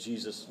make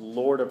Jesus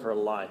Lord of her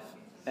life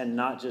and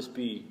not just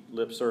be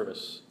lip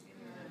service.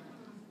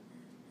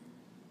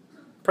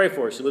 Pray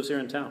for her. She lives here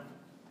in town.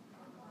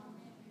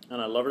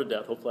 And I love her to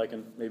death. Hopefully I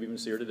can maybe even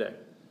see her today.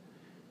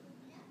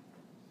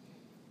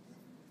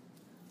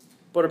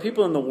 But are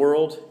people in the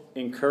world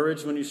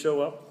encouraged when you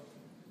show up?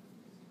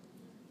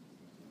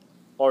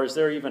 Or is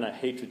there even a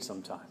hatred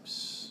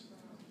sometimes?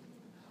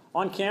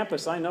 On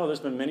campus, I know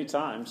there's been many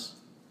times,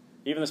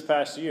 even this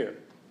past year,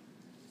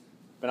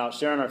 been out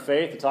sharing our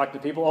faith and talking to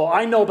people. Oh,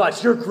 I know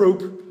about your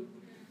group. And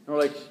we're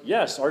like,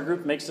 yes, our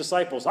group makes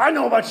disciples. I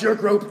know about your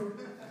group.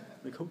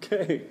 I'm like,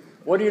 okay,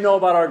 what do you know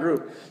about our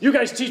group? You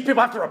guys teach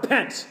people how to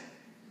repent.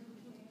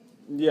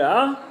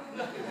 Yeah?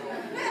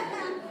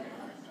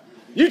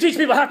 You teach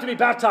people how to be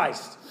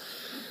baptized.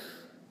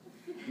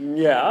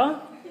 Yeah?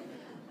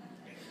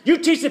 You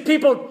teach that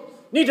people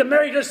need to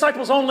marry their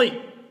disciples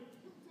only.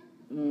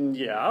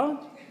 Yeah?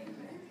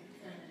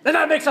 And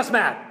that makes us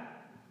mad.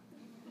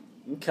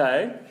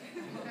 Okay.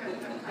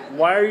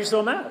 Why are you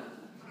so mad?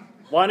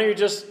 Why don't you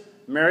just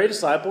marry a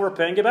disciple,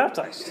 repent, and get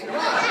baptized?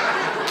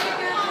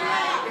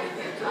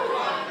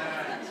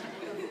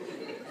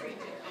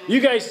 You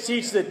guys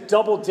teach that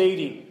double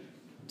dating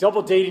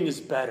is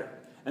better.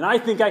 And I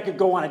think I could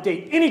go on a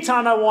date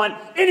anytime I want,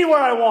 anywhere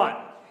I want.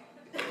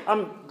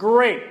 I'm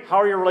great. How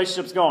are your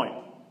relationships going?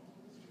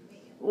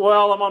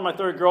 Well, I'm on my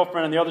third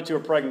girlfriend and the other two are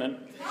pregnant.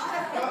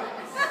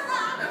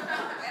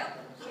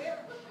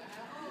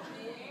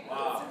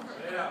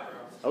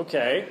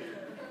 Okay.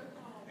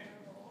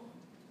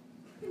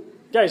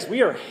 Guys,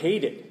 we are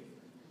hated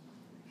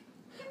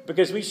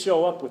because we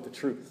show up with the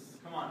truth.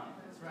 Come on.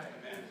 That's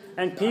right, man.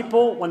 And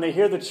people, when they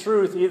hear the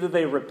truth, either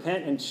they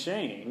repent and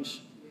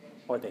change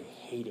or they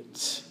hate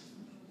it.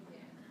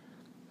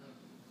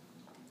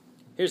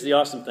 Here's the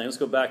awesome thing. Let's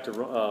go back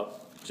to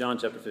John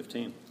chapter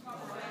 15.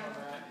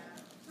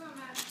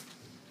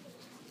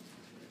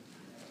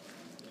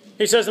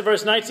 He says in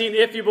verse 19,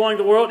 if you belong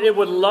to the world, it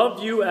would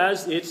love you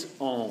as its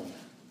own.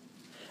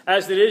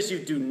 As it is, you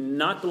do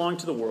not belong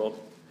to the world,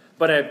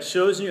 but I have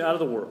chosen you out of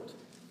the world.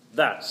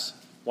 That's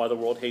why the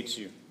world hates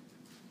you.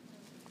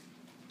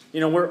 You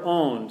know, we're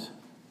owned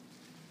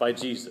by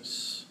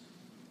Jesus.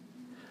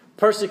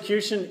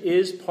 Persecution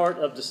is part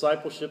of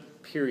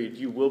discipleship, period.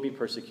 You will be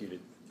persecuted.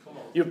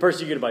 You'll be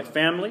persecuted by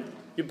family.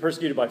 You'll be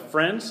persecuted by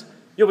friends.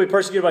 You'll be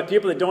persecuted by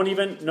people that don't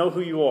even know who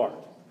you are.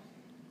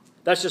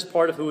 That's just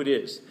part of who it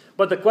is.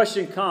 But the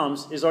question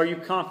comes is, are you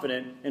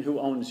confident in who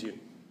owns you?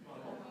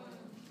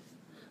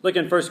 Look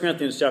in 1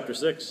 Corinthians chapter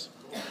 6.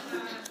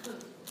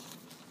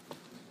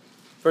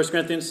 1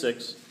 Corinthians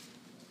 6.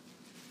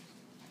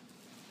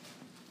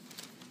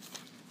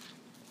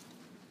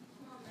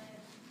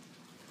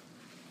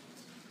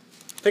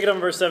 Pick it up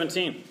in verse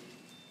 17.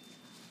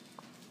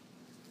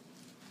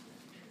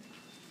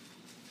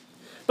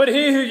 But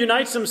he who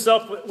unites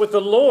himself with the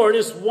Lord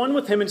is one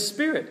with him in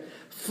spirit.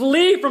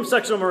 Flee from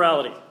sexual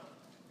immorality.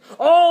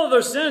 All of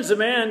those sins a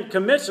man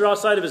commits are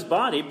outside of his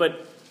body,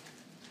 but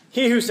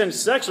he who sins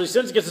sexually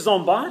sins against his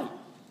own body.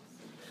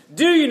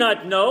 Do you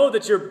not know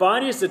that your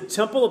body is the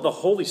temple of the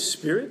Holy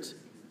Spirit,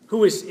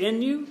 who is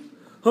in you,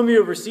 whom you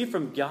have received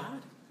from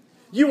God?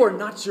 You are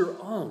not your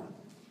own.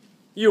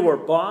 You were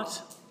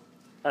bought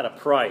at a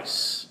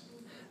price.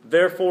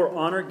 Therefore,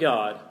 honor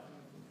God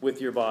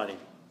with your body.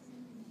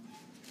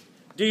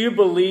 Do you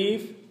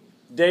believe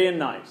day and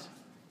night,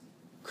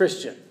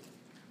 Christian,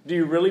 do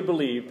you really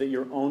believe that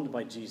you're owned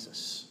by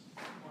Jesus?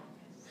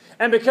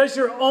 And because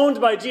you're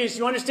owned by Jesus,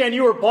 you understand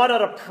you were bought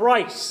at a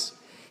price.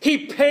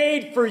 He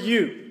paid for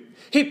you.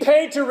 He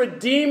paid to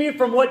redeem you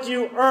from what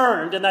you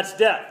earned, and that's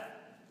death.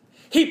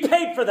 He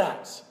paid for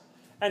that.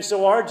 And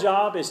so our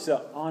job is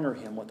to honor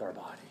him with our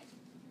body.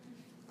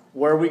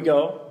 Where we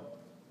go,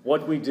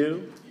 what we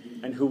do,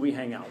 and who we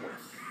hang out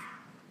with.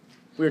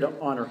 We're to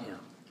honor him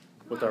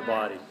with our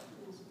body.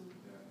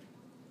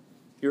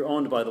 You're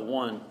owned by the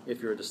one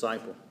if you're a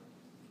disciple.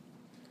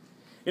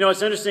 You know,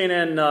 it's interesting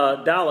in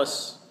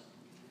Dallas,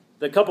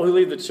 the couple who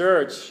leave the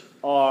church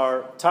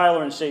are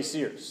Tyler and Shay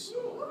Sears.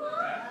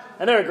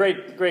 And they're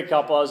a great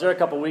couple. I was there a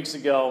couple weeks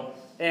ago,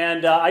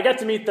 And I got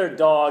to meet their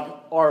dog,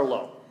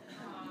 Arlo.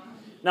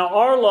 Now,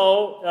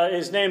 Arlo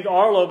is named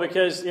Arlo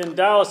because in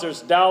Dallas,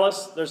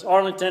 there's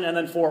Arlington, and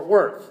then Fort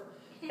Worth.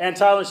 And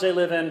Tyler and Shay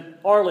live in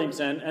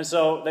Arlington, and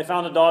so they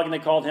found a dog and they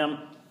called him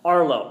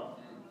Arlo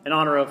in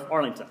honor of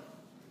Arlington.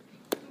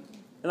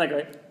 Isn't that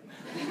great?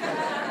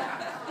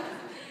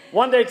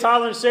 One day,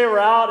 Tyler and Shay were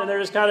out, and they're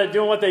just kind of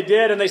doing what they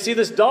did, and they see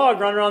this dog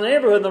running around the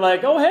neighborhood, and they're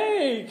like, oh,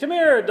 hey, come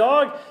here,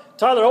 dog.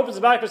 Tyler opens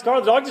the back of his car,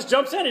 the dog just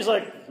jumps in. He's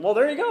like, well,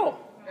 there you go.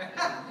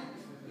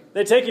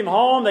 They take him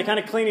home, they kind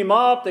of clean him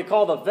up, they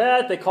call the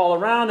vet, they call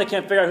around, they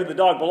can't figure out who the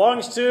dog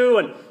belongs to,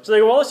 and so they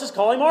go, well, let's just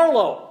call him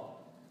Arlo.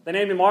 They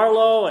named him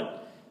Arlo, and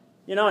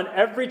and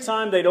every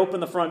time they'd open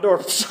the front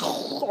door,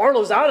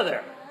 Arlo's out of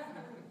there.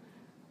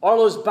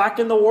 Arlo's back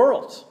in the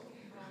world.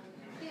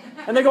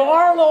 And they go,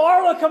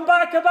 Arlo, come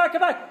back.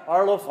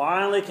 Arlo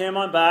finally came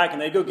on back,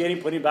 and they'd go get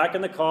him, put him back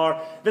in the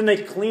car. Then they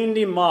cleaned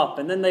him up,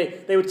 and then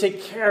they would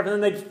take care of him,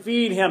 and then they'd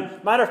feed him.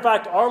 Matter of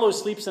fact, Arlo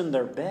sleeps in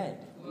their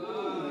bed.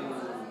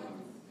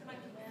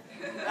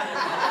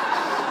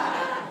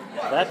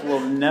 That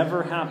will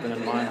never happen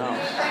in my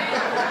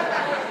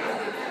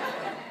house.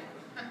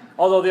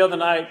 Although the other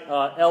night,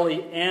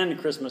 Ellie and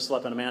Christmas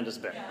slept in Amanda's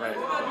bed. Right?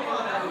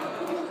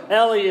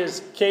 Ellie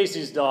is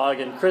Casey's dog,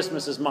 and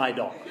Christmas is my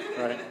dog.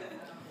 Right?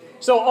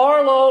 So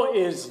Arlo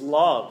is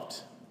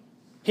loved.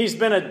 He's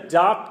been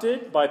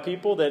adopted by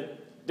people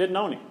that didn't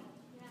own him.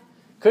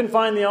 Couldn't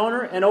find the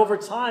owner, and over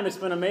time, it's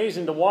been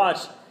amazing to watch.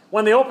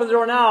 When they open the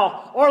door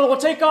now, Arlo will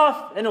take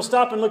off, and he'll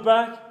stop and look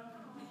back.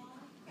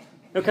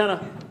 He'll kind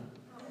of...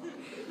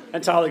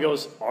 And Tyler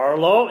goes,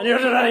 Arlo, and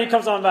he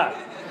comes on back.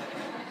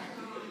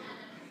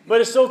 But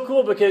it's so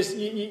cool because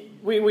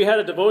we had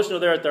a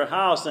devotional there at their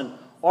house, and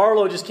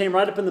Arlo just came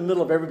right up in the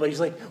middle of everybody. He's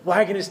like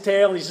wagging his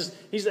tail, and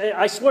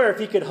I swear if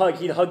he could hug,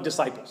 he'd hug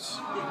disciples.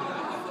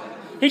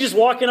 He's just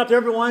walking up to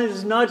everyone,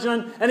 he's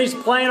nudging, and he's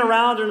playing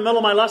around in the middle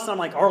of my lesson. I'm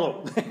like,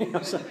 Arlo.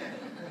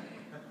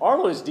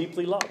 Arlo is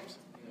deeply loved,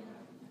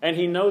 and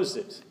he knows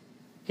it.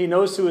 He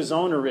knows who his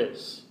owner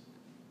is.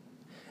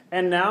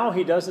 And now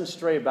he doesn't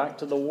stray back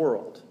to the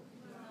world.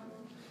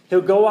 He'll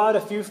go out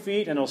a few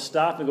feet and he'll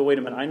stop and go, wait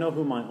a minute, I know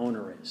who my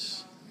owner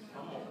is.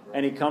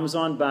 And he comes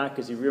on back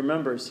because he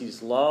remembers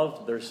he's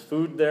loved. There's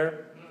food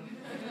there.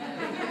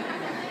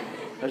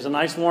 There's a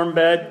nice warm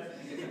bed.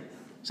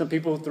 Some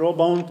people throw a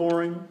bone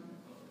for him.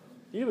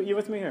 You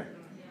with me here?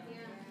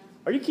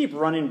 Or you keep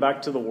running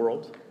back to the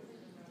world?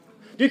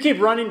 Do you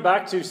keep running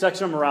back to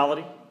sexual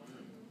immorality?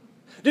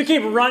 Do you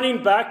keep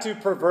running back to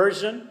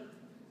perversion?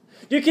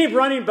 Do you keep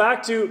running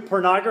back to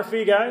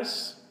pornography,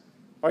 guys?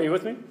 Are you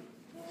with me?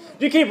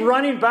 Do you keep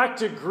running back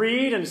to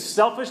greed and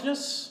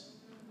selfishness?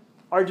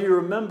 Or do you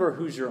remember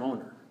who's your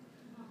owner?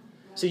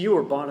 See, you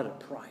were bought at a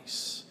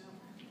price.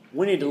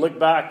 We need to look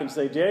back and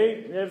say,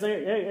 Jay, if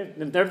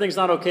everything's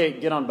not okay,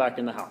 get on back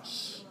in the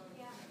house.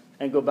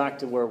 And go back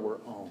to where we're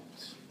owned.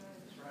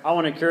 I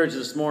want to encourage you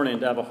this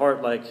morning to have a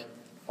heart like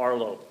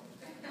Arlo.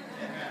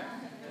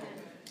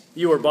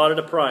 You were bought at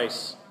a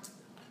price.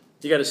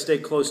 You got to stay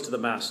close to the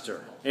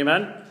master.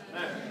 Amen?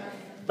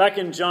 Back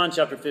in John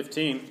chapter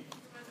 15,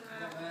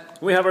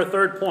 we have our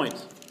third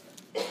point.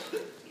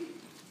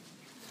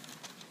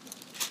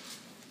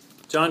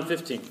 John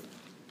 15.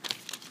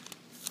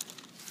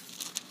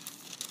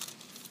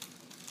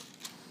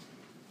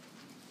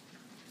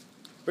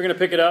 We're going to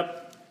pick it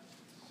up.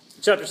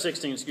 Chapter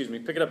 16,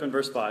 pick it up in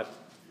verse 5.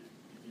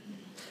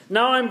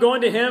 Now I am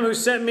going to him who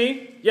sent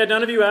me, yet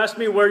none of you ask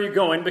me where you're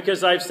going,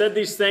 because I have said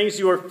these things,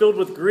 you are filled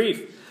with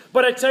grief.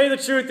 But I tell you the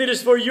truth, it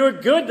is for your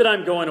good that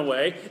I'm going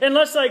away.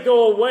 Unless I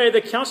go away,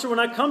 the counselor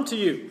will not come to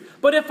you.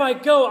 But if I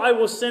go, I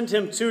will send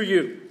him to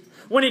you.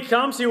 When he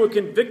comes, he will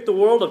convict the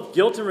world of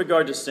guilt in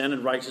regard to sin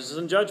and righteousness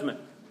and judgment.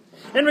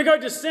 In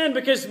regard to sin,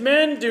 because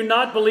men do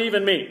not believe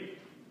in me.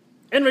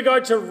 In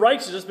regard to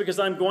righteousness, because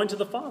I'm going to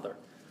the Father,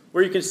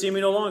 where you can see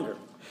me no longer.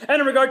 And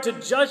in regard to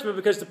judgment,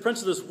 because the prince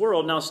of this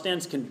world now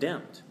stands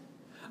condemned.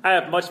 I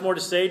have much more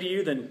to say to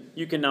you than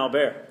you can now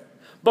bear.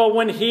 But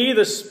when he,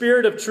 the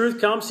Spirit of truth,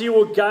 comes, he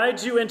will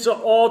guide you into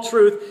all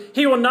truth.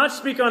 He will not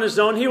speak on his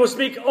own. He will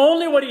speak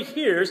only what he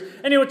hears,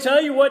 and he will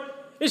tell you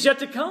what is yet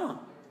to come.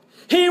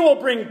 He will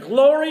bring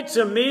glory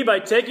to me by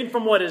taking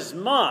from what is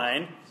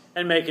mine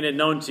and making it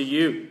known to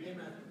you.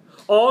 Amen.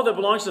 All that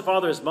belongs to the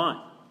Father is mine.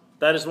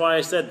 That is why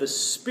I said the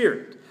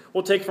Spirit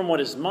will take from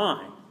what is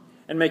mine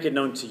and make it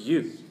known to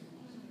you.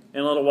 In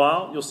a little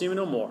while, you'll see me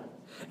no more.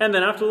 And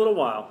then after a little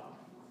while,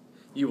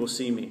 you will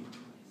see me.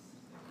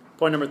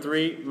 Point number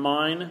 3,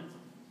 mine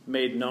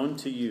made known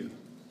to you.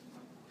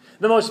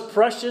 The most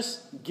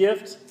precious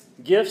gifts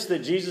that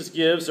Jesus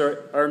gives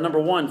are number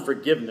 1,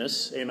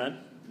 forgiveness. Amen.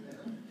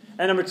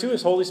 And number 2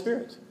 is Holy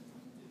Spirit.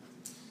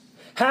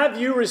 Have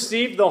you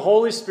received the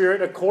Holy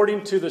Spirit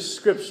according to the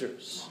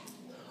Scriptures?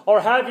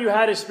 Or have you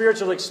had a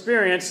spiritual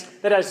experience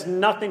that has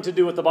nothing to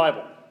do with the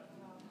Bible?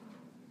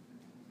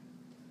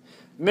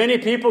 Many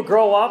people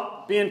grow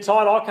up being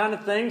taught all kinds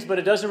of things, but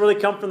it doesn't really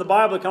come from the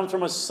Bible. It comes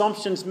from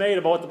assumptions made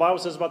about what the Bible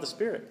says about the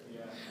Spirit.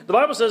 Yeah. The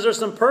Bible says there's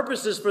some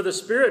purposes for the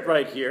Spirit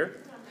right here.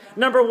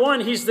 Number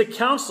one, he's the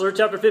counselor,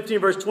 chapter 15,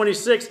 verse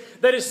 26,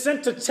 that is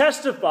sent to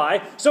testify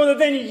so that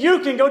then you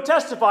can go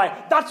testify.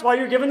 That's why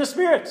you're given the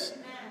Spirit.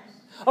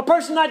 A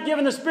person not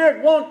given the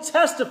Spirit won't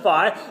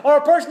testify, or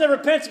a person that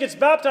repents, gets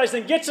baptized,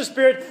 and gets the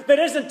Spirit that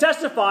isn't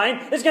testifying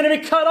is going to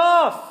be cut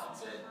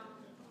off.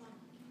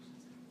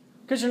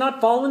 Because you're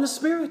not following the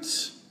Spirit.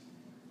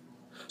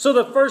 So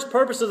the first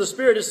purpose of the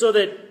Spirit is so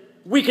that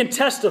we can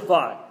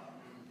testify.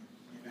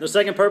 The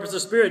second purpose of the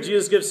Spirit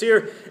Jesus gives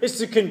here is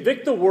to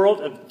convict the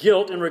world of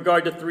guilt in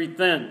regard to three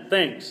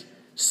things: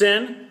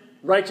 sin,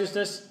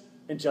 righteousness,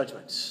 and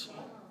judgment.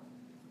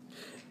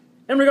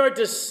 In regard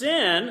to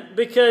sin,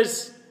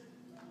 because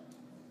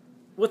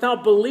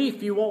without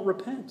belief you won't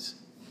repent.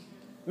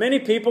 Many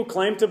people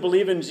claim to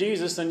believe in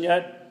Jesus, and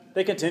yet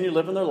they continue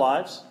living their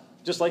lives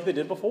just like they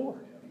did before.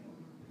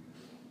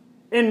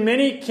 In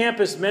many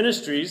campus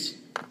ministries,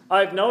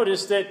 I've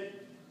noticed that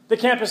the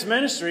campus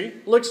ministry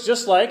looks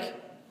just like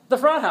the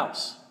frat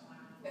house.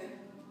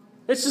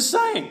 It's the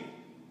same.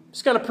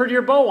 It's got a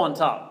prettier bow on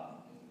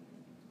top.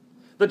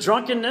 The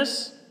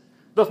drunkenness,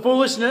 the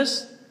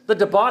foolishness, the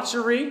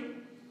debauchery,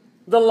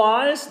 the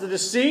lies, the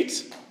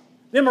deceit,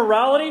 the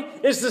immorality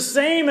is the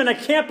same in a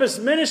campus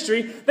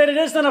ministry that it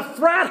is in a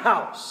frat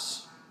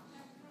house.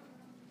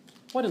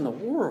 What in the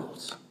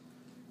world?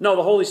 No,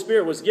 the Holy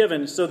Spirit was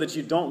given so that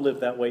you don't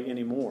live that way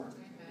anymore.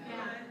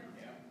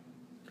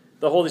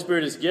 The Holy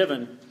Spirit is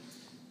given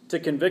to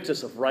convict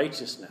us of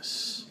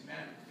righteousness.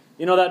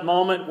 You know that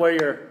moment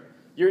where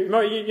you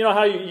know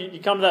how you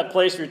come to that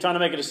place where you're trying to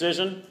make a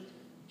decision?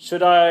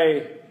 Should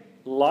I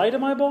lie to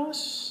my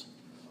boss,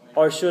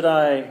 or should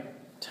I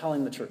tell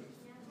him the truth?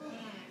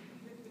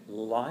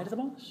 Lie to the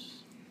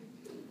boss?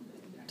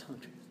 Tell him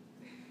the truth.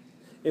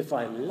 If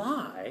I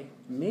lie,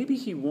 maybe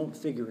he won't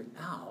figure it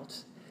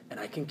out, and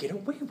I can get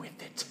away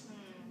with it.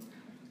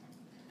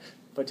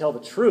 If I tell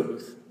the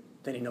truth,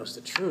 then he knows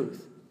the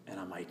truth, and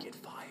I might get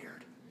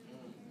fired.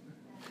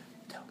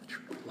 Tell the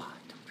truth. Lie.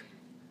 Tell the truth.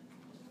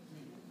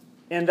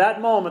 In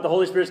that moment, the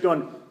Holy Spirit's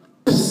going,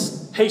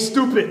 "Psst, hey,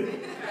 stupid.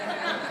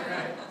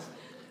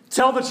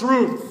 Tell the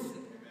truth.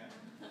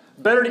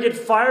 Better to get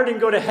fired and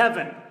go to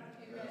heaven."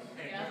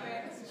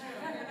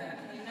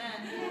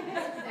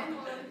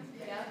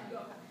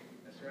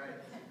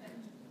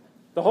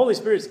 The Holy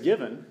Spirit's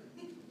given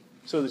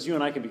so that you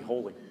and I can be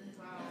holy.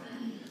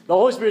 The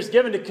Holy Spirit is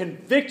given to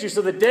convict you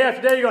so that day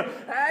after day you're going,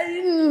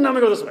 I'm going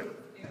to go this way.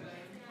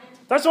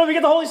 That's why we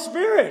get the Holy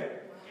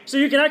Spirit. So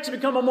you can actually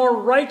become a more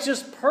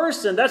righteous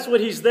person. That's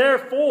what He's there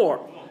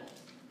for.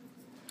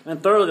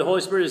 And thirdly, the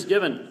Holy Spirit is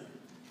given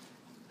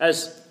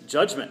as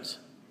judgment.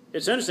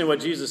 It's interesting what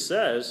Jesus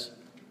says.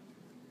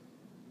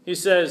 He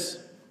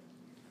says,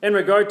 in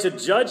regard to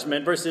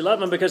judgment, verse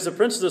 11, because the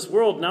prince of this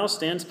world now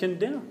stands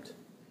condemned.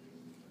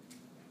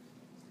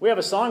 We have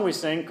a song we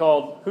sing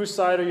called, "Whose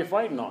Side Are You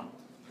Fighting On?"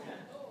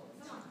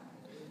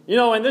 You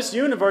know, in this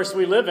universe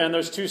we live in,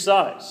 there's two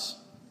sides.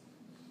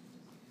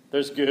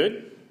 There's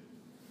good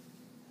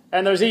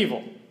and there's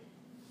evil.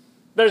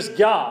 There's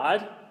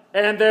God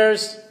and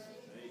there's...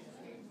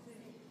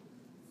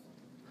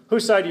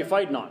 Whose side are you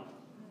fighting on?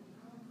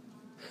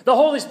 The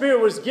Holy Spirit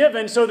was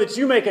given so that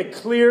you make a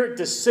clear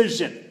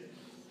decision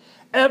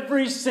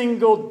every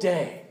single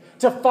day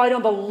to fight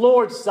on the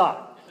Lord's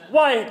side.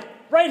 Why?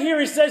 Right here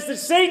he says that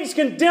Satan's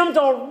condemned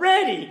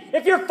already.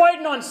 If you're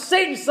fighting on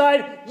Satan's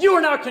side, you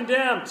are not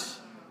condemned.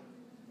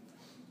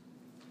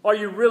 Are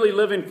you really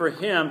living for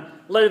Him,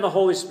 letting the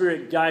Holy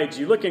Spirit guide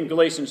you? Look in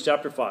Galatians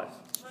chapter 5.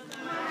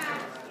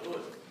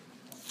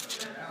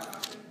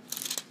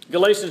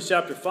 Galatians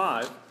chapter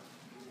 5.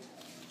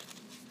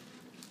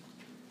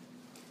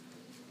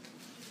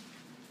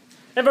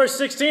 In verse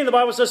 16, the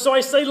Bible says, "So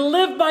I say,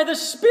 live by the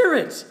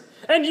Spirit,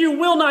 and you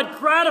will not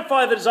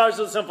gratify the desires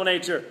of the sinful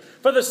nature.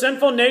 For the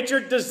sinful nature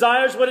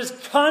desires what is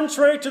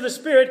contrary to the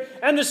Spirit,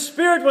 and the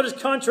Spirit what is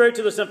contrary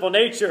to the sinful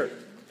nature.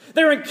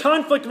 They're in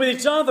conflict with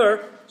each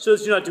other, so that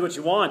you do not do what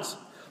you want.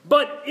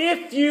 But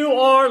if you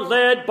are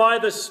led by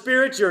the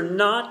Spirit, you're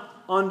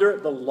not under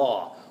the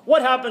law."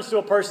 What happens to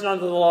a person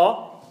under the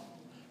law?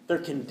 They're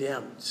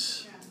condemned.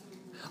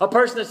 A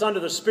person that's under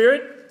the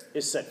Spirit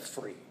is set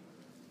free.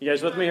 You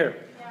guys with me here?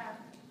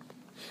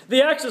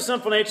 The acts of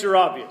sinful nature are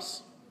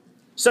obvious: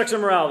 sexual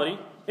immorality,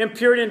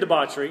 impurity and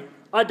debauchery,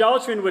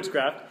 idolatry and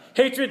witchcraft,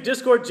 hatred,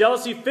 discord,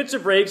 jealousy, fits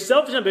of rage,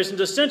 selfish ambition,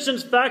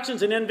 dissensions,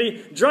 factions and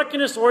envy,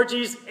 drunkenness,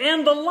 orgies,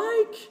 and the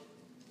like.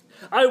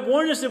 I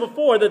warned you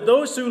before that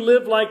those who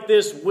live like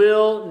this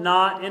will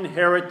not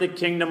inherit the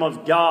kingdom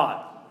of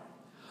God.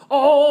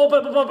 Oh,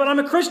 but I'm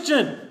a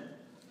Christian.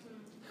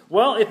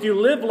 Well, if you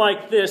live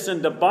like this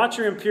in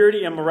debauchery,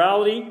 impurity,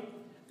 immorality,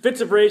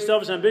 fits of rage,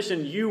 selfish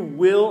ambition, you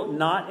will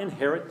not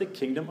inherit the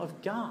kingdom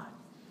of God.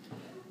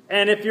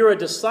 And if you're a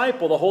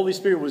disciple, the Holy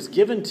Spirit was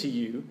given to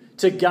you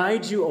to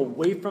guide you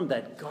away from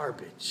that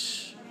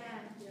garbage.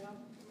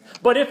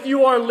 But if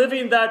you are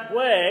living that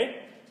way,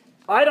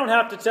 I don't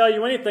have to tell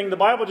you anything. The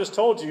Bible just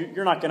told you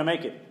you're not going to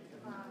make it.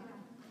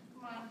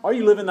 Are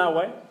you living that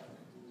way?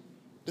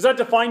 Does that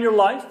define your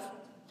life?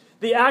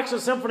 The acts of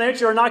sinful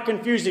nature are not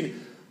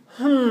confusing.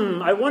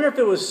 I wonder if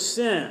it was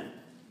sin.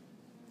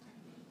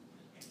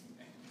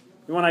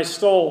 when I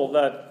stole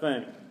that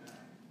thing.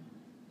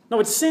 No,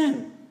 it's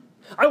sin.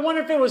 I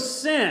wonder if it was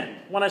sin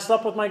when I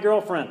slept with my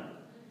girlfriend.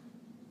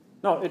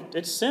 No,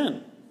 it's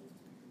sin.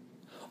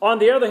 On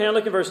the other hand,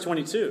 look at verse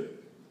 22.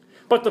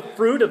 But the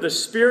fruit of the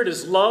Spirit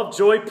is love,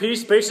 joy,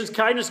 peace, patience,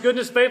 kindness,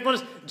 goodness,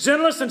 faithfulness,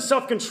 gentleness, and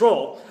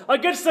self-control.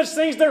 Against such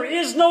things there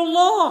is no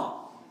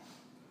law.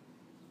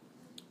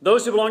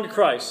 Those who belong to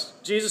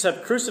Christ, Jesus,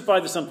 have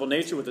crucified the sinful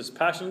nature with its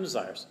passions and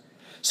desires.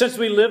 Since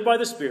we live by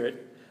the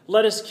Spirit,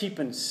 let us keep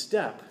in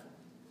step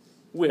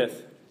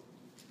with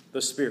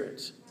the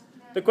Spirit.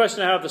 The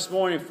question I have this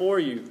morning for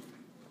you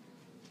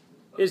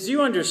is, do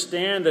you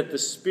understand that the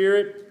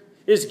Spirit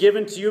is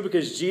given to you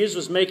because Jesus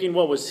was making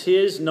what was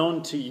His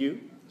known to you?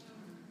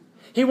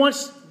 He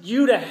wants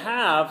you to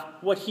have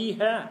what He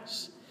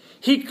has.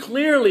 He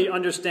clearly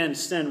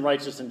understands sin,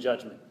 righteousness, and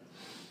judgment.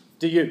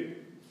 Do you?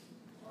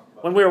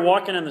 When we are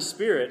walking in the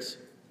Spirit,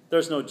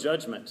 there's no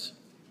judgment.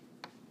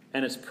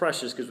 And it's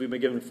precious because we've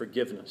been given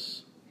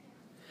forgiveness.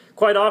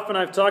 Quite often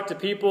I've talked to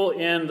people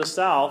in the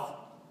South,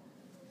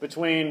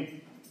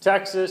 between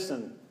Texas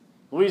and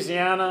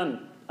Louisiana and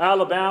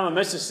Alabama,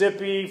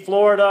 Mississippi,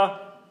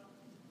 Florida.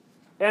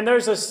 And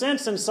there's a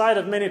sense inside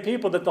of many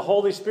people that the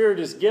Holy Spirit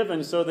is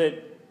given so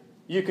that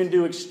you can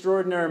do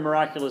extraordinary,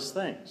 miraculous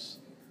things,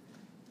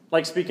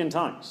 like speak in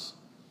tongues.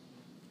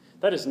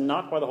 That is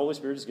not why the Holy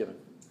Spirit is given.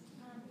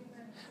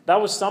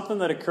 That was something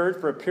that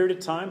occurred for a period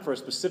of time for a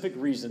specific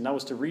reason. That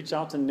was to reach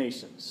out to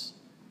nations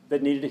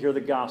that needed to hear the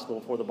gospel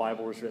before the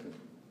Bible was written.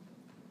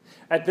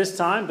 At this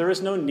time, there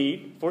is no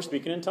need for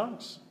speaking in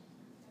tongues.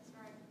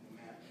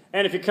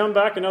 And if you come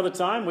back another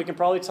time, we can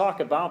probably talk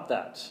about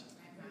that.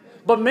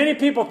 But many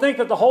people think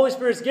that the Holy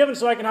Spirit is given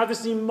so I can have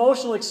this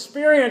emotional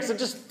experience and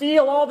just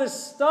feel all this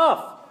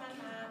stuff.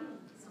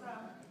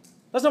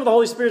 That's not what the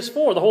Holy Spirit is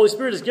for. The Holy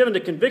Spirit is given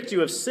to convict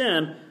you of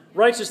sin,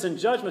 righteousness, and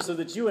judgment so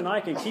that you and I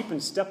can keep in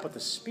step with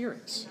the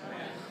Spirit.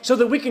 So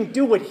that we can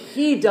do what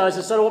He does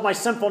instead of what my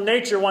sinful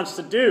nature wants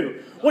to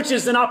do, which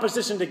is in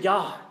opposition to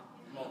God.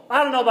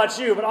 I don't know about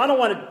you, but I don't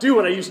want to do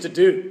what I used to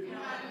do.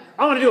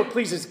 I want to do what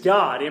pleases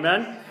God.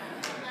 Amen?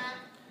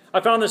 I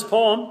found this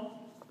poem,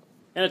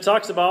 and it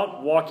talks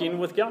about walking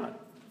with God.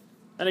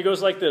 And it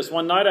goes like this.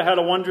 One night I had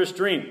a wondrous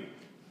dream.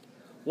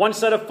 One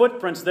set of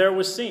footprints there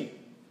was seen.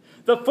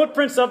 The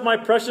footprints of my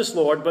precious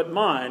Lord, but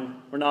mine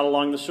were not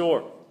along the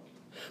shore.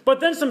 But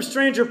then some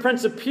stranger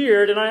prints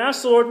appeared, and I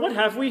asked the Lord, what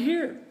have we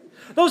here?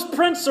 Those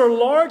prints are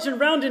large and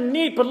round and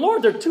neat, but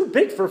Lord, they're too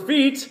big for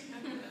feet.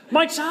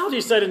 My child,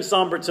 he said in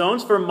somber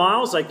tones, for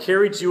miles I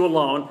carried you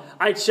alone.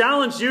 I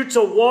challenged you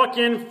to walk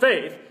in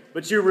faith,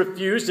 but you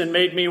refused and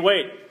made me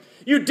wait.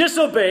 You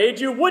disobeyed,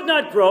 you would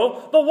not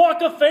grow, the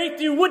walk of faith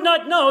you would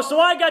not know, so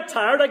I got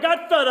tired, I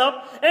got fed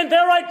up, and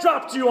there I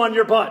dropped you on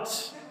your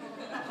butt.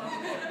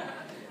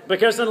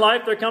 Because in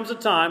life there comes a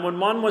time when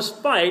one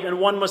must fight and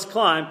one must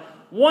climb,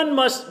 when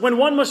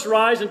one must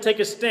rise and take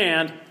a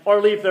stand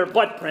or leave their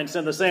butt prints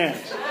in the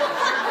sand.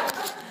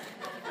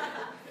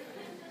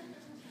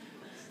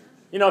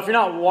 You know, if you're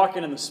not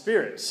walking in the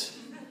Spirit,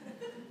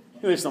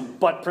 you leave some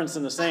butt prints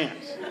in the sand.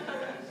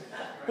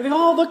 You think,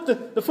 oh,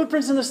 look, the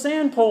footprints in the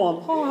sand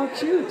poem. Oh, how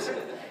cute.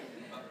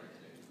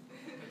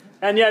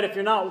 And yet, if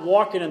you're not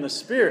walking in the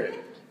Spirit,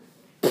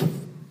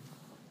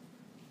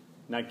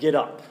 now get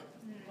up.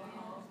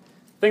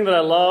 The thing that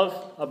I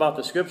love about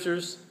the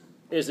Scriptures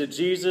is that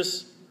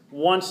Jesus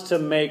wants to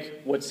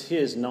make what's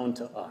His known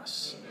to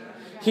us.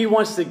 He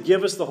wants to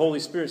give us the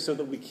Holy Spirit so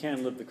that we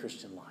can live the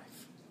Christian life.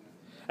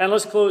 And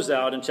let's close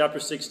out in chapter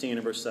 16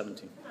 and verse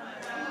 17.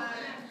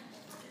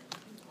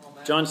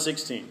 John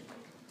 16.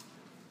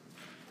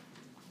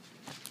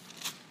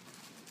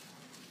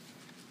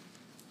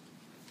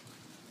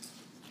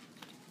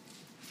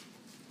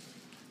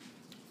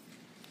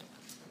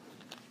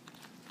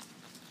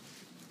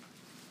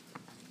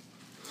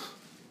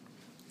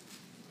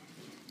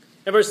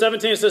 In verse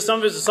 17 it says, some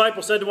of His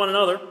disciples said to one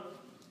another,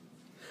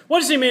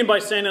 what does He mean by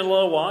saying, in a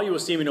little while you will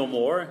see me no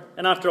more,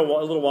 and after a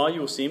little while you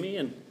will see me?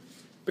 And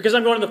because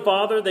I'm going to the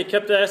Father, they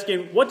kept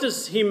asking, what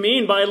does He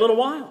mean by a little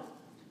while?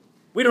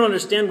 We don't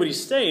understand what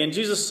He's saying. And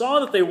Jesus saw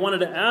that they wanted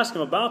to ask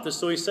Him about this,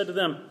 so He said to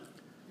them,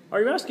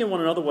 are you asking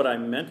one another what I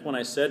meant when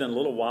I said, in a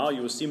little while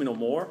you will see me no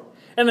more,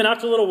 and then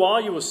after a little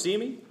while you will see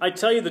me? I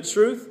tell you the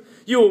truth,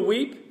 you will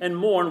weep and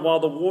mourn while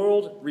the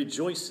world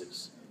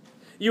rejoices.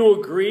 You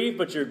will grieve,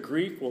 but your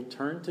grief will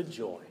turn to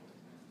joy.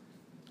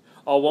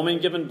 A woman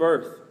giving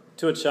birth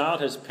to a child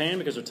has pain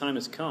because her time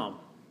has come.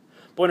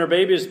 But when her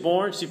baby is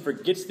born, she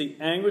forgets the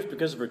anguish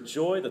because of her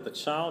joy that the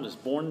child is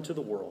born into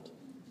the world.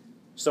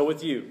 So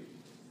with you.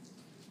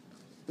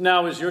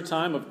 Now is your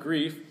time of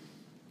grief,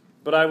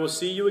 but I will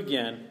see you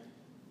again,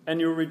 and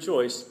you will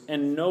rejoice,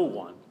 and no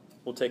one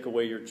will take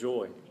away your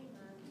joy.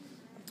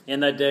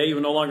 In that day, you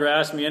will no longer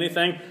ask me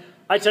anything.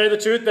 I tell you the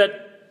truth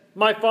that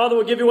my Father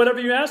will give you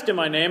whatever you ask in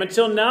my name.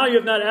 Until now you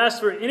have not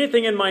asked for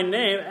anything in my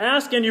name.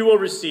 Ask and you will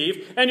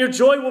receive, and your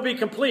joy will be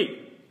complete.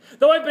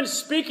 Though I've been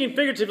speaking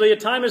figuratively, a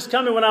time is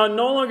coming when I will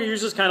no longer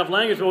use this kind of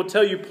language, but will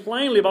tell you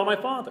plainly about my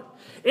Father.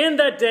 In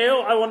that day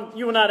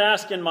you will not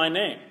ask in my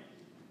name.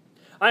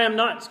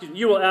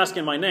 You will ask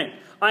in my name.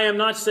 I am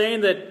not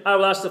saying that I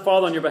will ask the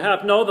Father on your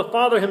behalf. No, the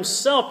Father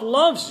himself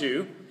loves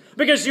you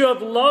because you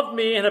have loved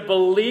me and have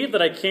believed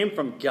that I came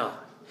from God.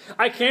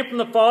 I came from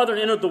the Father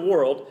and entered the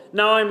world.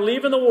 Now I'm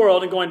leaving the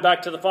world and going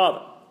back to the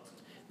Father.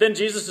 Then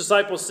Jesus'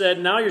 disciples said,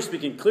 now you're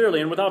speaking clearly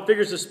and without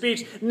figures of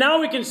speech.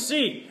 Now we can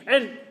see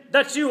and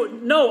that you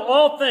know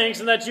all things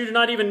and that you do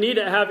not even need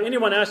to have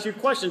anyone ask you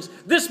questions.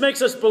 This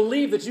makes us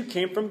believe that you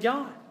came from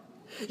God.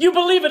 You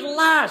believe at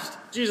last,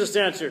 Jesus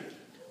answered.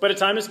 But a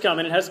time is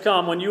coming, and has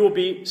come, when you will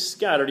be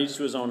scattered each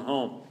to his own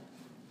home.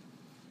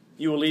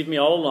 You will leave me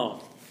all alone.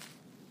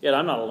 Yet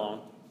I'm not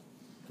alone,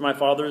 for my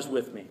Father is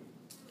with me.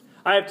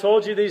 I have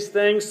told you these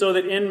things so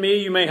that in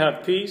me you may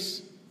have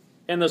peace.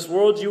 In this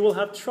world you will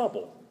have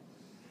trouble.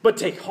 But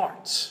take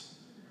heart.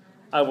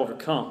 I have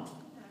overcome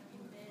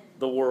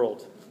the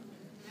world.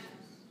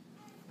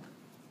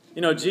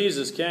 You know,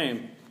 Jesus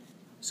came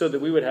so that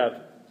we would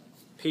have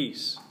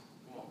peace.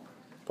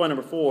 Point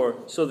number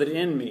 4, so that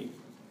in me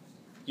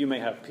you may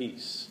have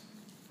peace.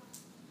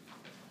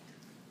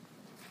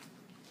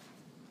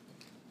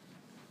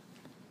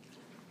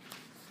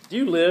 Do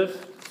you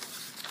live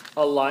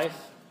a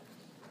life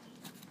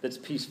that's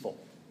peaceful?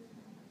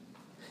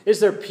 Is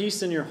there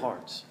peace in your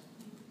heart?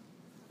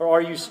 Or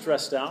are you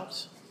stressed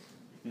out,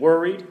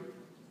 worried,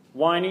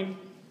 whining,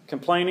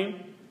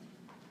 complaining?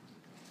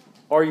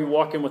 Or are you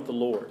walking with the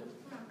Lord?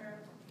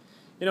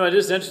 You know, it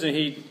is interesting.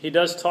 He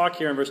does talk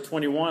here in verse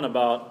 21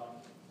 about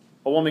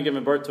a woman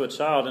giving birth to a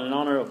child in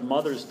honor of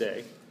Mother's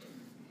Day.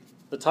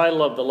 The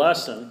title of the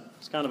lesson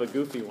is kind of a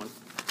goofy one.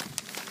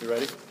 You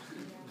ready?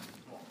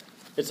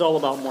 It's all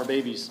about more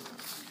babies.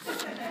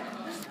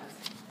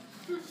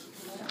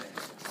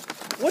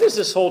 What is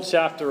this whole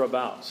chapter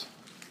about?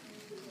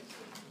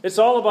 It's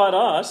all about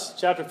us,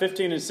 chapter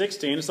 15 and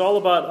 16. It's all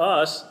about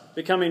us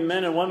becoming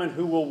men and women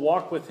who will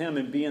walk with him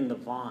and be in the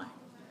vine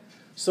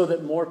so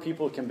that more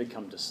people can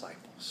become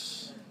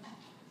disciples.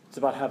 It's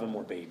about having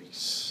more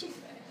babies.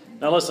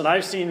 Now listen,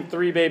 I've seen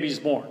 3 babies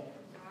born.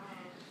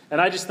 And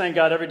I just thank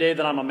God every day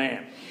that I'm a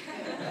man.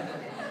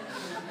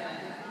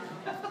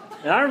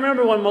 And I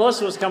remember when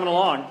Melissa was coming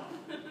along.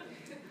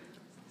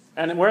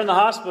 And we're in the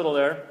hospital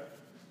there.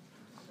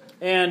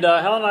 And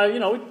Helen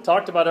and I, we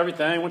talked about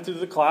everything. Went through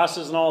the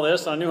classes and all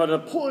this. And I knew how to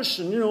push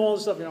and, all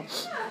this stuff,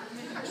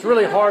 It's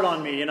really hard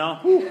on me,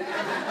 Whew.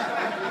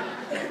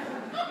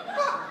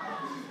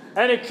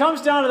 And it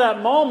comes down to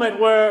that moment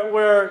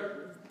where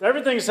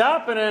everything's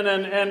happening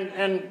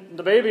and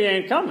the baby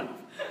ain't coming.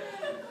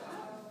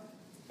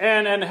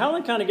 And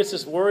Helen kind of gets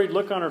this worried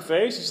look on her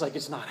face. She's like,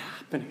 it's not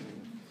happening.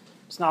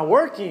 It's not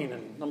working.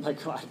 And I'm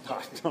like, I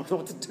don't know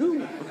what to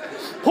do.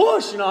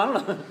 Push, I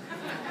don't know.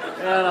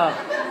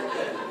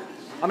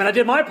 And, I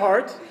did my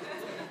part.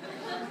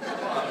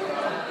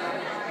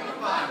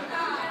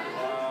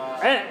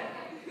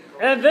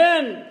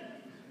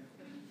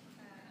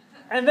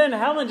 And then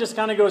Helen just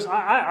kind of goes,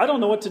 I don't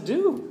know what to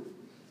do.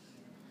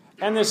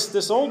 And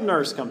this old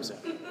nurse comes in.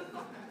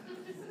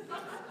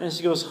 And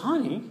she goes,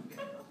 honey,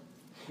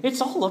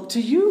 it's all up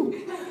to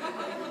you.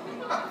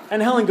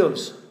 And Helen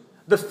goes,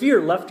 the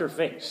fear left her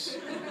face.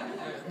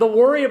 The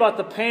worry about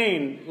the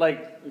pain,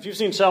 like if you've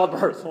seen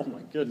childbirth, oh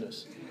my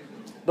goodness.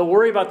 The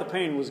worry about the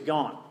pain was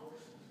gone.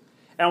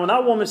 And when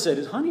that woman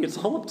said, honey, it's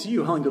all up to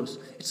you, Helen goes,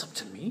 it's up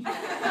to me?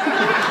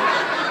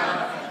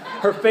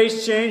 Her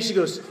face changed. She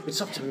goes, it's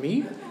up to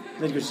me?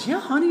 And then he goes, yeah,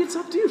 honey, it's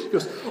up to you. She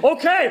goes,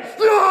 okay.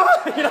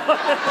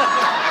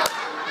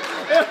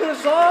 It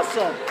was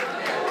awesome.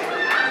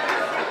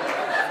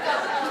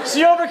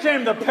 She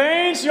overcame the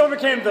pain. She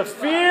overcame the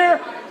fear,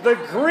 the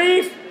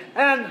grief,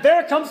 and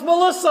there comes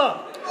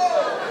Melissa.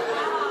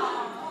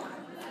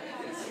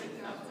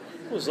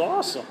 It was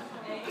awesome.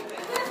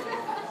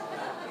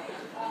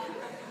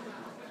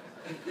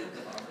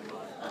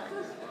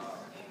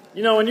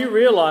 When you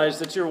realize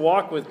that your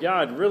walk with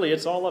God, really,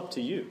 it's all up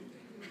to you.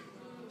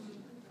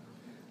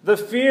 The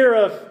fear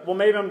of, well,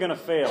 maybe I'm going to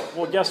fail.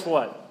 Well, guess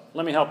what?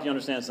 Let me help you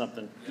understand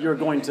something. You're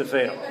going to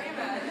fail.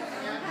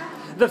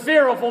 The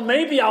fear of, well,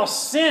 maybe I'll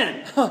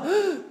sin.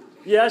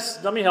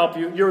 Yes, let me help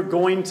you. You're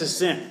going to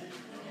sin,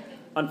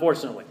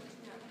 unfortunately.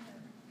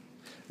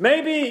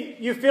 Maybe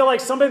you feel like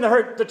something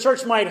that the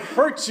church might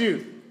hurt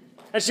you.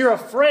 And so you're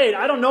afraid,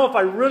 I don't know if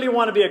I really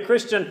want to be a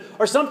Christian.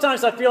 Or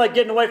sometimes I feel like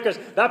getting away because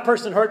that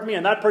person hurt me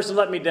and that person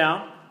let me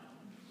down.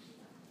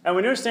 And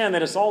when you understand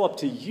that it's all up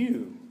to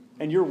you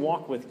and your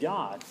walk with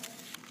God,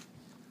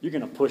 you're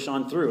going to push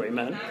on through.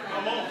 Amen?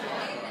 Come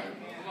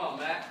on,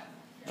 Matt.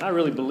 And I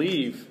really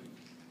believe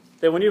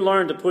that when you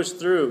learn to push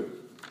through,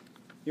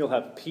 you'll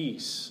have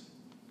peace.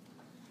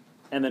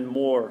 And then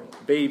more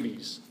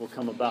babies will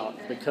come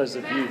about because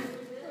of you.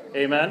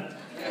 Amen?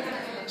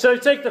 So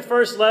take the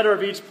first letter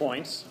of each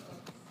point.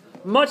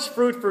 Much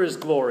fruit for his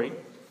glory,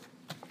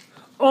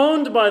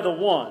 owned by the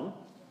one,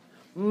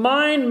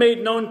 mine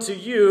made known to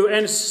you,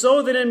 and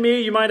so that in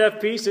me you might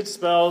have peace. It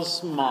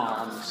spells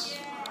moms.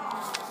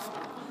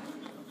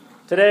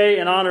 Today,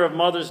 in honor of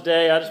Mother's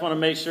Day, I just want to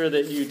make sure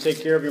that you take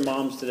care of your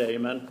moms today.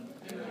 Amen?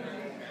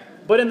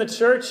 But in the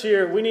church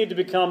here, we need to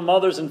become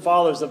mothers and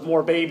fathers of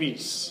more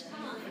babies.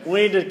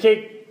 We need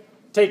to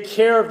take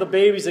care of the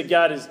babies that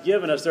God has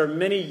given us. There are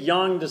many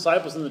young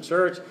disciples in the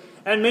church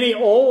and many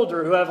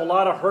older who have a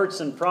lot of hurts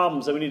and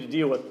problems that we need to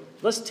deal with.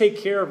 Let's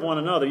take care of one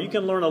another. You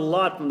can learn a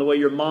lot from the way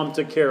your mom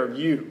took care of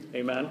you.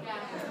 Amen?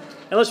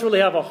 And let's really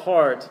have a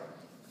heart.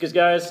 Because,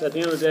 guys, at the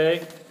end of the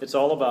day, it's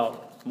all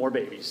about more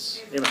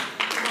babies. Amen.